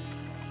 bro.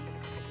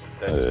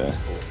 That just looks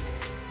cool.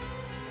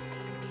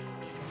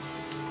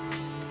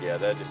 Yeah,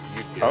 that just...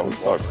 I always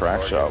thought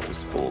Crackshot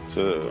was cool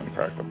too, and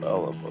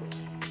Crackabella, but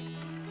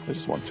they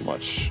just want too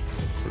much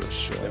for this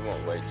shit. They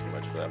want way too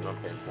much for that. I'm not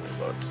paying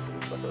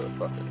 $20 for the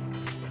fucking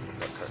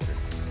nutcracker.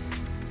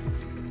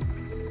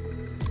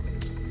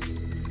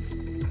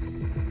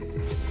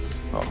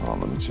 Oh, hold on,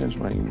 let me change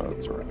my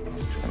emotes around. I'm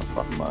trying to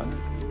find mine.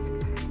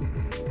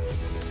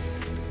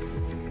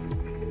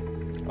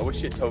 I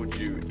wish it told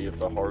you if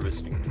a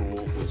harvesting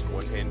tool was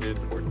one-handed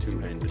or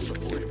two-handed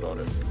before you bought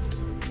it.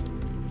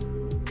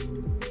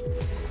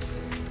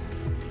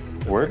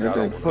 Where Like,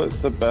 did they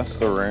put the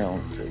best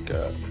around kick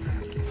at? You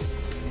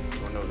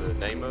wanna know the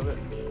name of it?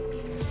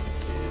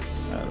 Yeah,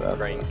 It's that's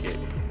Crane it. Kick.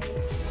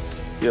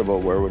 Yeah, but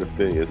where would it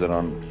be? Is it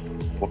on,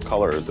 what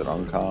color is it?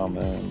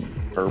 Uncommon?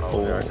 Purple?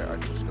 Oh, yeah, I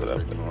can just go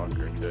straight to my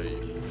locker and tell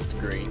you. It's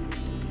green.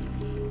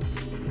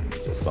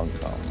 So it's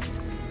uncommon.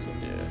 So,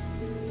 Yeah.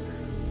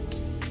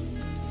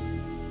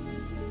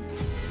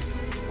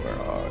 where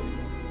are you?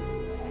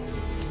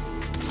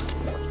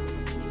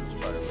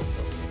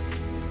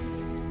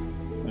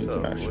 You What's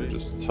can up, actually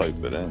boys? just type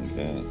it in,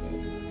 can't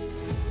you?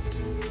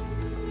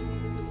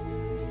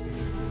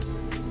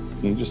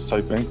 Can you just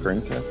type in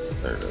Crane Kick?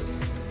 There it is.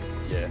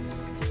 Yeah.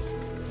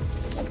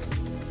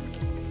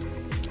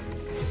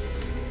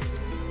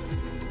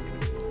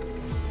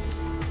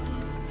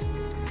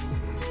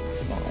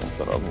 I don't want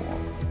that other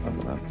one.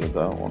 I haven't did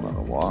that one in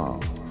a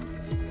while.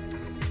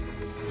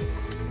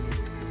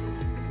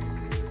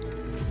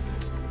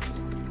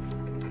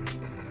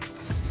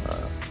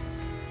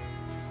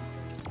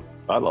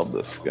 I love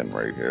this skin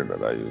right here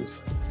that I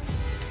use.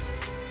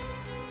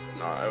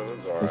 No, it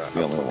was alright. That's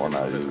the only one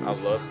I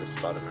use. I love the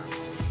Spider-Man.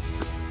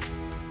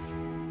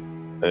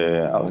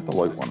 Yeah, I like the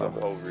white That's one the of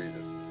it. whole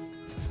reason.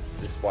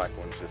 This black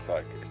one's just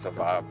like, it's a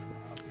vibe.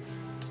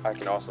 I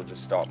can also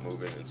just stop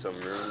moving in some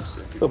rooms.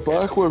 And The people can't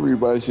black see one me.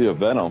 reminds me of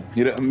Venom.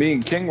 You know, me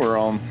and King were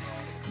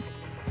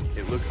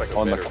It looks like a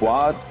on the better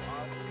quad,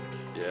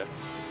 Venom.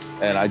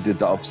 and I did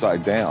the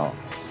upside down,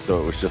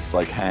 so it was just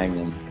like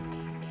hanging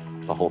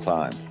the whole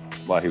time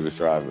while he was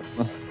driving.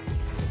 Yeah.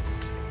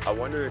 I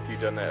wonder if you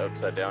done that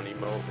upside down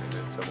emote and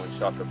then someone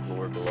shot the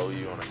floor below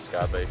you on a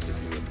sky base if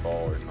you would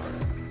fall or not.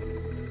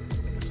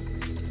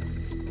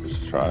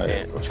 Just try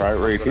it. And- We'll try it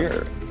right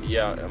here.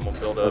 Yeah, I'm gonna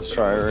build up. Let's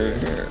try it right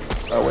here.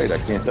 Oh wait, I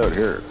can't do it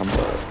here. Come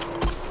on.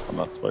 I'm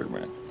not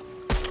Spider-Man.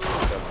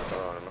 Hold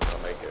on, I'm not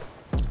gonna make it.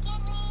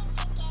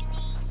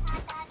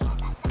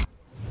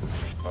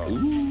 Oh,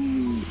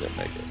 Ooh, didn't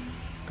make it.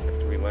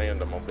 after we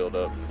land, I'm gonna build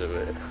up and do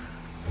it.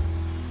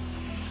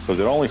 Because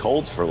it only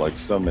holds for like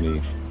so many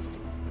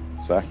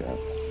seconds.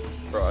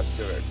 Bro, I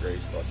still got gray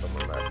spots on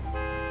my map.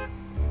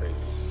 Crazy.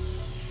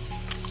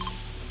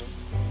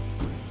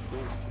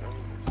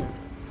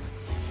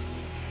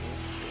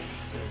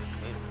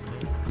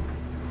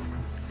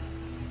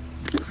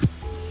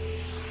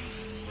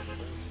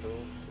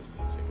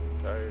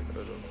 tired of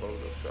the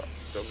Photoshop.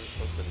 Show me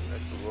something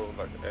extra world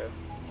like an F.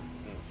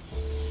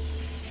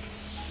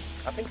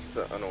 I think it's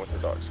the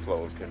unorthodox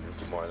flow of Kendrick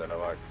Lamar that I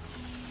like.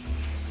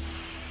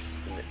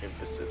 And the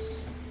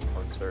emphasis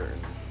on certain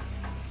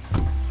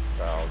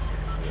vowels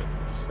and shit. It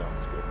just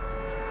sounds good.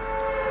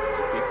 Is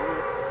there people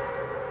here?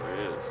 There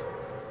is.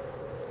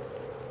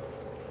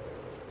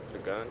 The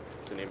gun?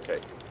 It's an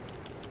MK.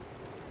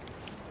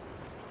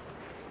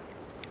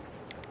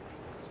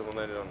 Someone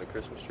landed on the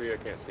Christmas tree. I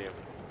can't see him.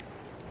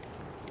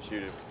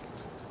 Shoot him.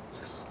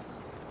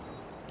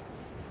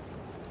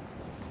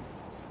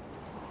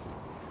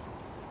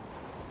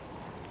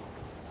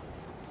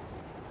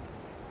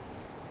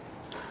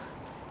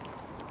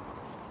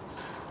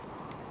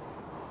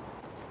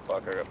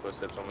 Fuck, I got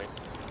footsteps on me.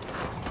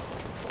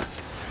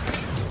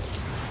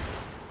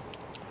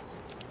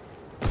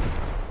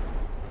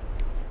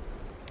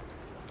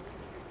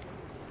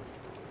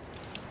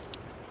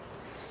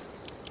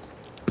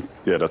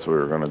 Yeah, that's what we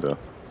were gonna do.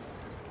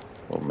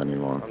 Little mini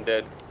one. I'm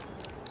dead.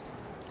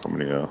 How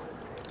many go?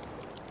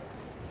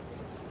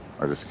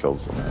 I just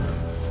killed someone.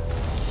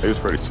 He was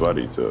pretty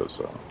sweaty too,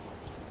 so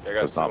Yeah, I got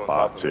there's two not on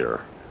bots top of me.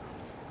 here.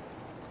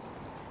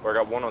 Or I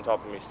got one on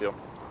top of me still.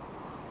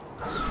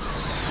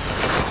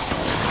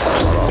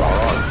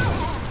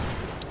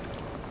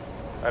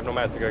 I have no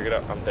mats, I gotta get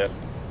up. I'm dead.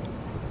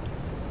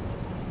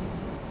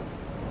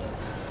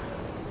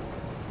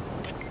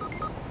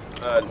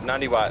 Uh,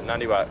 90 watt,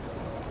 90 watt.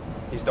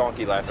 He's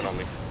donkey laughing on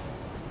me.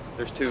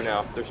 There's two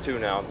now, there's two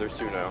now, there's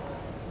two now.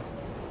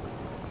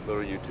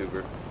 Little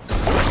YouTuber.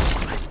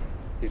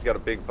 He's got a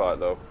big pot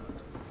though.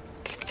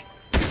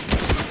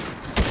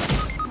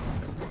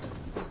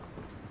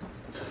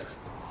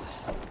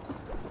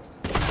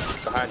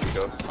 Behind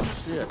you, Ghost.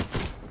 Oh shit.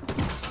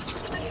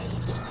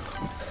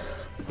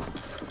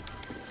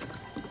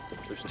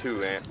 There's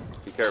two, Ant.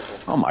 Be careful.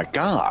 Oh my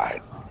god!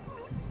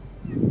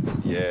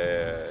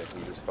 Yeah,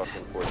 he was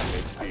fucking 14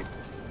 HP.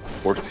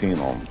 14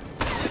 on him.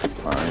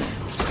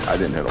 Alright. I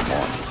didn't hit him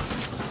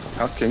once.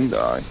 How'd King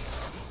die?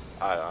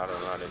 I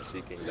don't know, I didn't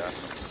see King die.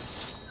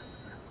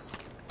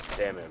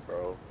 Damn it,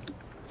 bro.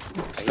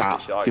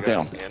 Stop. I hit the Get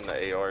down. shotgun and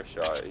the AR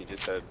shot. He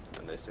just had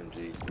an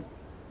SMG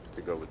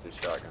to go with his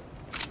shotgun.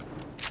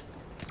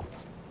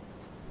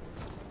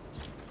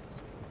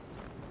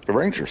 The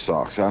Ranger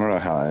sucks. I don't know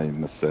how I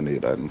missed any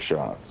of that in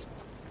shots.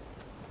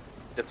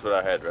 That's what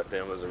I had right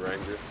then, was a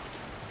Ranger.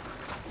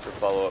 To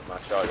follow up my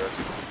shotgun.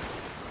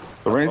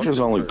 The Ranger's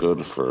only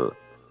good for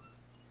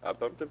I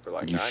bumped it for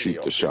like you 90 shoot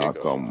on the Pigos.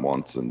 shotgun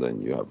once and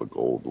then you have a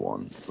gold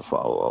one to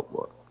follow up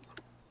with.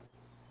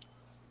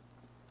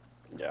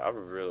 Yeah, I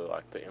would really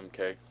like the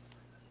MK.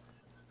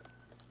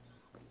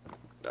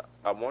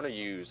 I want to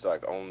use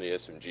like only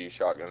SMG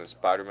shotgun and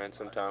Spider-Man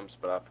sometimes,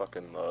 but I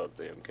fucking love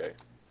the MK.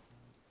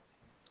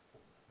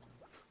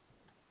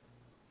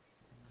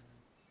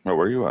 Oh,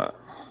 where you at?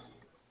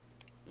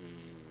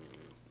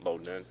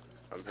 Loading in.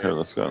 I'm here. Here,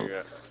 let's go. Where you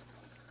at?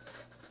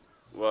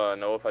 Well, I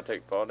know if I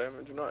take fall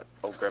damage or not.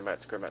 Oh, grab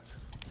mats, grab mats.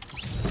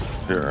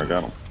 Here, I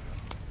got him.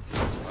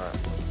 Alright.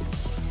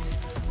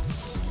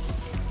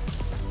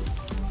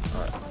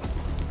 Alright.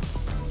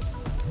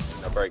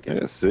 Now break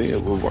it. Yeah, see,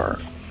 it will work.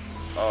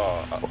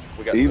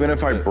 We got Even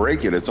if I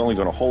break it, it's only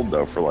gonna hold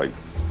though for like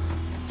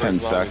 10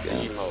 as long as the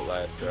seconds. emote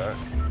lasts, right?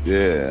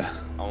 Yeah.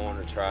 I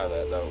want to try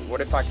that though.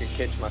 What if I could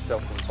catch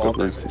myself from go fall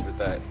damage crazy. with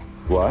that?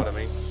 What? You know what I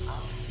mean?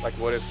 Like,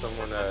 what if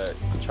someone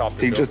chopped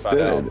the He build just fight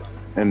did out? it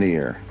in the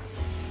air.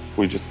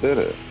 We just did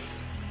it.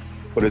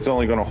 But it's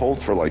only gonna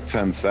hold for like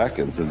 10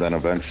 seconds and then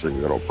eventually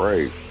it'll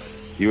break.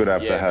 You would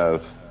have Yeah. to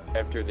have,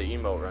 After the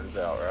emote runs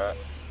out, right?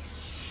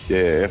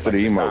 yeah, after Like the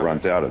the emote timer.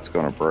 runs out, it's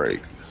gonna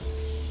break.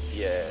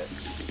 Yeah.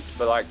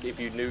 But like, if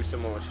you knew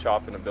someone was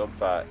chopping a build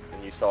fight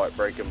and you saw it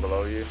breaking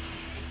below you,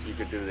 you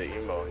could do the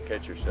emote and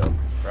catch yourself,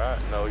 right?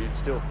 No, you'd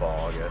still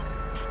fall, I guess.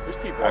 There's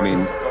people. I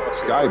mean, that fall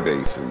sky too.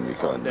 basing, you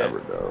could dead. never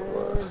do.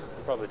 You're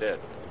probably dead.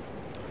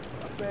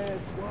 Bad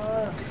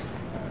squad.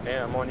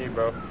 Yeah, I'm on you,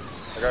 bro.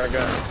 I got a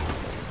gun.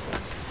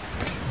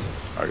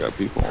 I got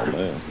people on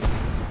there.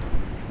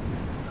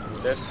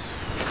 Dead.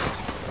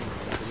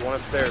 There's one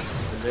upstairs.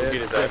 Go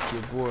get his ass.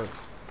 Your boy.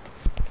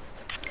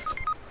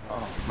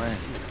 Oh man.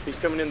 He's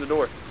coming in the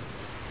door.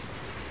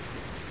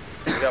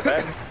 You got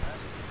back?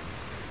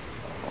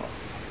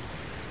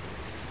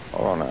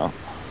 Hold on now.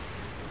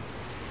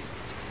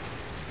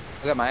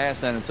 I got my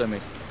ass handed to me.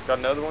 Got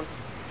another one?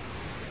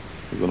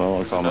 There's another one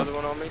There's coming. another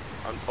one on me?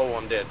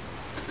 I'm dead.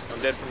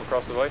 I'm dead from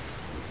across the way.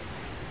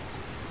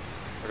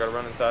 I gotta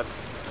run inside.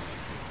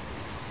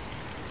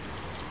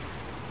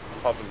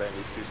 I'm popping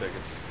bandies, 2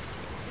 seconds.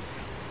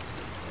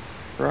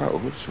 Bro,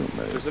 what shooting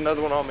me? There's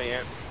another one on me,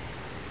 Ant.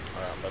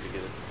 Alright, I'm about to get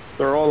it.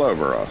 They're all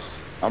over us.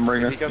 I'm right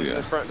If he next to comes in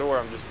you. the front door,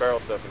 I'm just barrel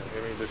stuffing him.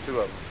 I mean, there's two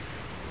of them.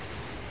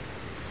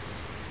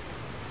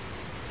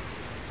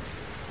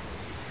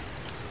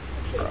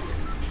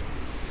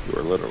 You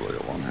were literally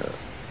a one hit.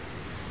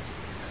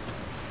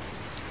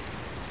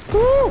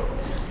 Woo!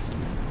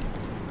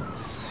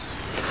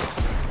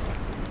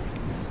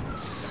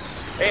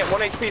 Ant,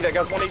 1 HP. That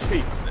guy's 1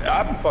 HP.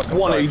 I'm Fuck, I'm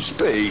one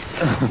sorry.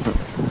 HP.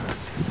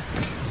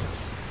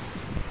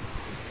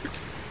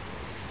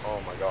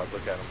 God,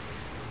 look at him.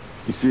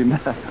 You seen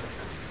that?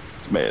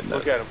 It's madness.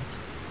 Look at him.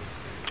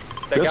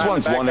 That This guy in the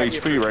one's back, 1 I hit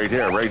HP for- right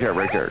here, right here,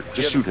 right here. Just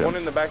Yeah, shoot the him. one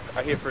in the back,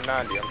 I hit for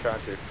 90. I'm trying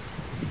to.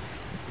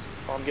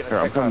 Oh, I'm getting Here,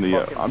 I'm attacked by coming to a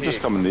you. fucking I'm just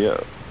pig. coming to you.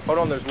 Hold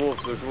on, there's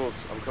wolves. There's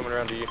wolves. I'm coming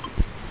around to you.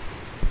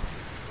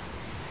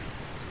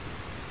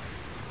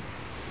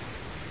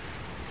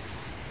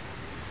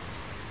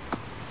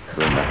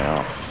 They're in the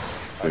house.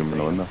 See him in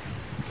the window.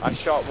 I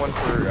shot one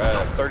for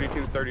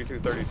 32, 32,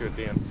 32 at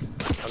the end.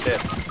 I'm dead.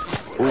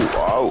 Ooh,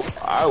 ow,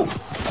 ow.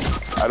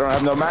 I don't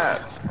have no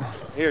mats.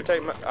 Here,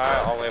 take my.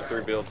 I only have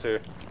 3 builds here.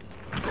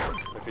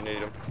 If you need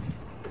them.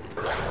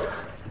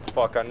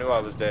 Fuck, I knew I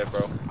was dead,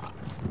 bro.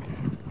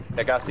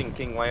 That guy seen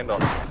King land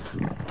on us.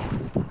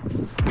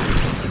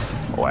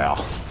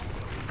 Wow.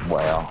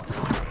 Wow.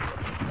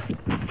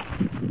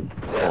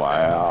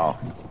 Wow.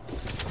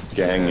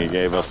 Gang, you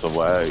gave us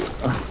away.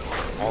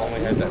 I only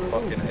had that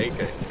fucking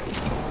AK.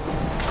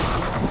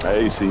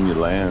 Hey, seen you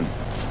land.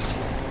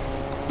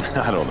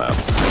 I don't know.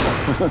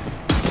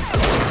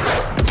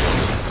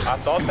 I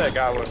thought that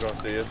guy wasn't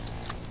gonna see us.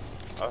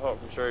 I thought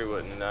for sure he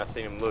wouldn't, and I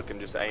seen him look and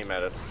just aim at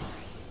us.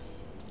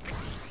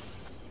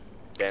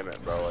 Damn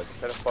it, bro. I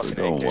just had a fucking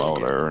You're doing AK well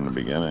again. there in the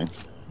beginning.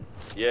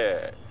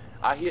 Yeah.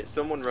 I hit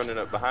someone running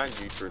up behind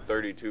you for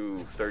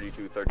 32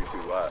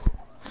 light.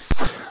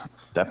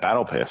 That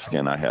battle pass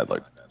skin, I had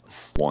like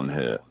 1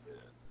 hit.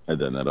 And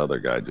then that other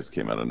guy just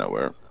came out of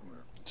nowhere.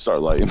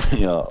 Started lighting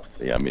me up.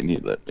 Yeah, I mean, he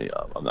lit me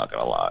up. I'm not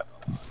gonna lie.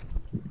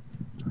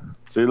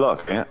 See,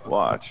 look, Ant,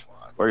 watch.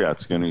 Where you at,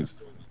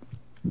 Skinnies?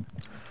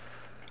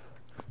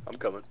 I'm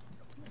coming.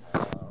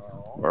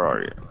 Where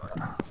are you?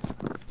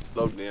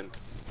 Loading in.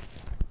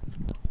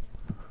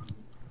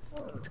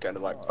 It's kind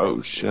of like.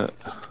 Oh, shit.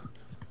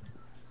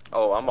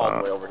 Oh, I'm all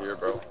the way over here,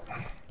 bro.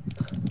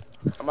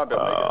 I might be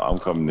able to make it. I'm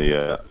coming to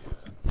you.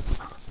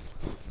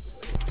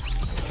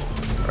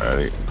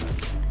 Ready?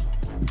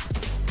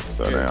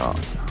 So Here. now.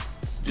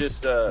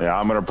 Just Yeah,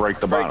 I'm gonna break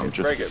the break bottom. it,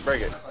 Just.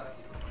 break it.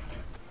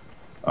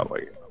 Oh,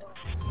 wait.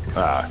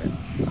 Ah,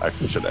 I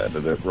should have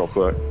added it real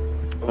quick.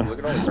 Oh, look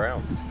at all the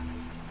grounds.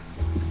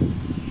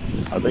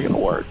 I think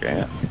it'll work,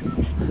 Ant.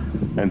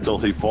 Until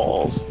he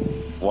falls.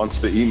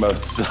 Once the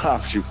emote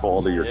stops, you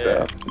fall to your Yeah.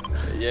 death.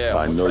 Yeah,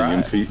 9 I'm gonna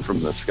million try feet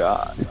from the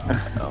sky. it.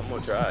 I'm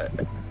gonna try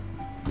it.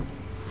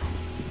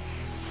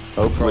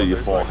 Hopefully Bro, you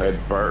there's fall like head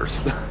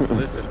first.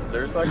 Listen,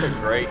 there's like a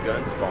gray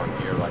gun spawn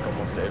here, like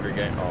almost every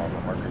game. Oh, my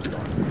marker's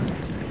gone.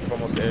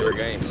 Almost every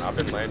game, and I've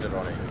been landing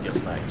on it and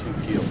getting like 2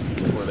 kills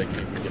before they can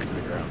even get to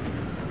the ground.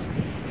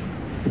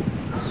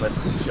 Unless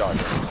it's a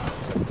shotgun.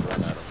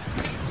 Run at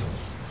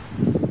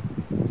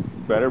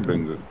them. Better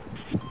been good.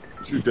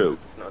 What you do?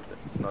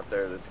 It's not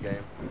there this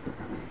game.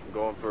 I'm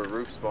going for a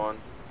roof spawn.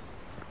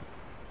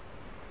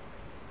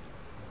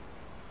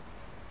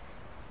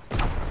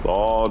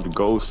 Oh, the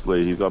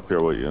ghostly, he's up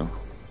here with you.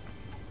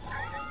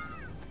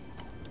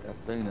 I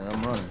seen it.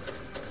 I'm running.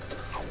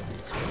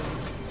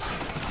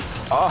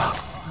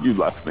 Ah, you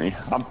left me.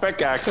 I'm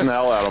pickaxing the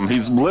hell out of him.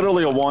 He's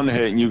literally a 1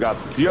 hit and you got,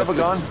 do you have a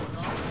gun?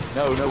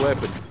 No, no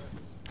weapon.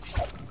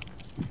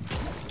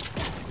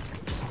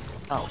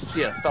 Oh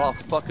shit! I fell off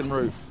the fucking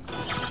roof.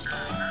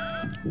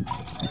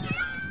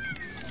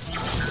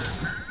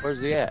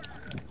 Where's he at?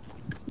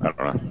 I don't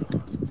know.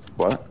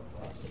 What?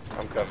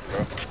 I'm coming,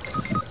 bro.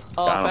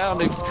 Oh, I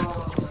found him.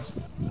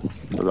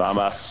 'Cause I'm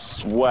a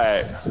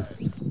sweat.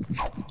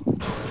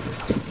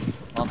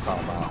 I'm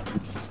talking about.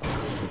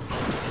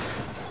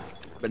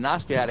 But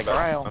nice if you had a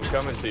ground. I'm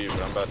coming to you,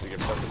 but I'm about to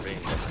get fucking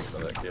beamed by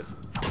that kid.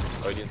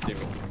 Oh, he didn't see me.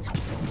 I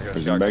got There's a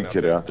shotgun med out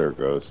kit there. out there,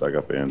 Ghost. I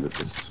got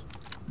bandages.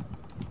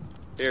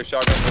 Here,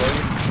 shotgun below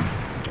you.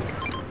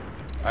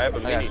 I have a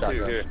I got mini too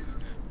shotgun. here.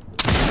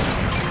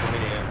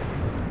 Mini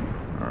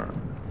amp. Alright.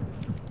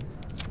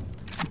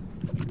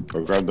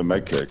 Go grab the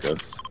med kit,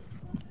 Ghost.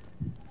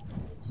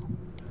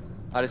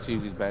 I just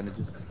use these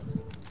bandages.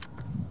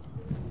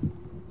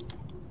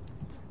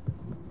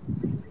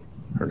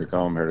 Here they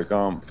come, here they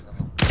come.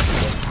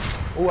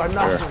 Oh, I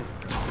knocked Here. him.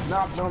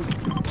 Knocked him.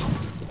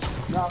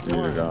 Knocked You need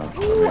a one.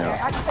 gun. Ooh, Yeah.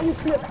 how you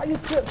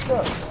clip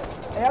stuff?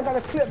 Hey, I got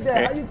a clip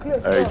there. How you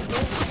clip Hey.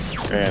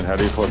 stuff, man? And how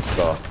do you flip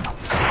stuff?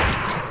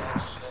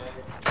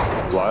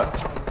 What?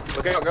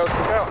 Look out, Ghost,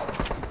 look out.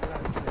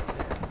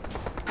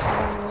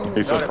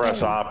 He said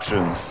press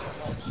options.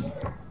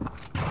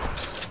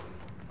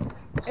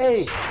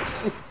 Hey.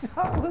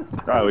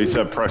 Oh, he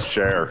said press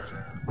share.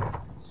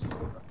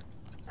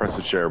 Press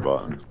the share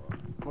button.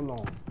 Hold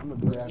on. I'm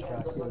gonna do that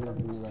after I kill this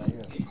dude right here.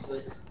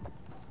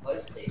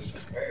 PlayStation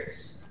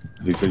first.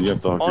 He said you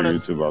have to hook On your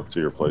us. YouTube up to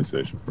your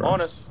PlayStation. Bro.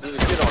 On us. There's a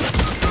kid on us.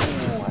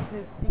 Ooh, I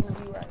just see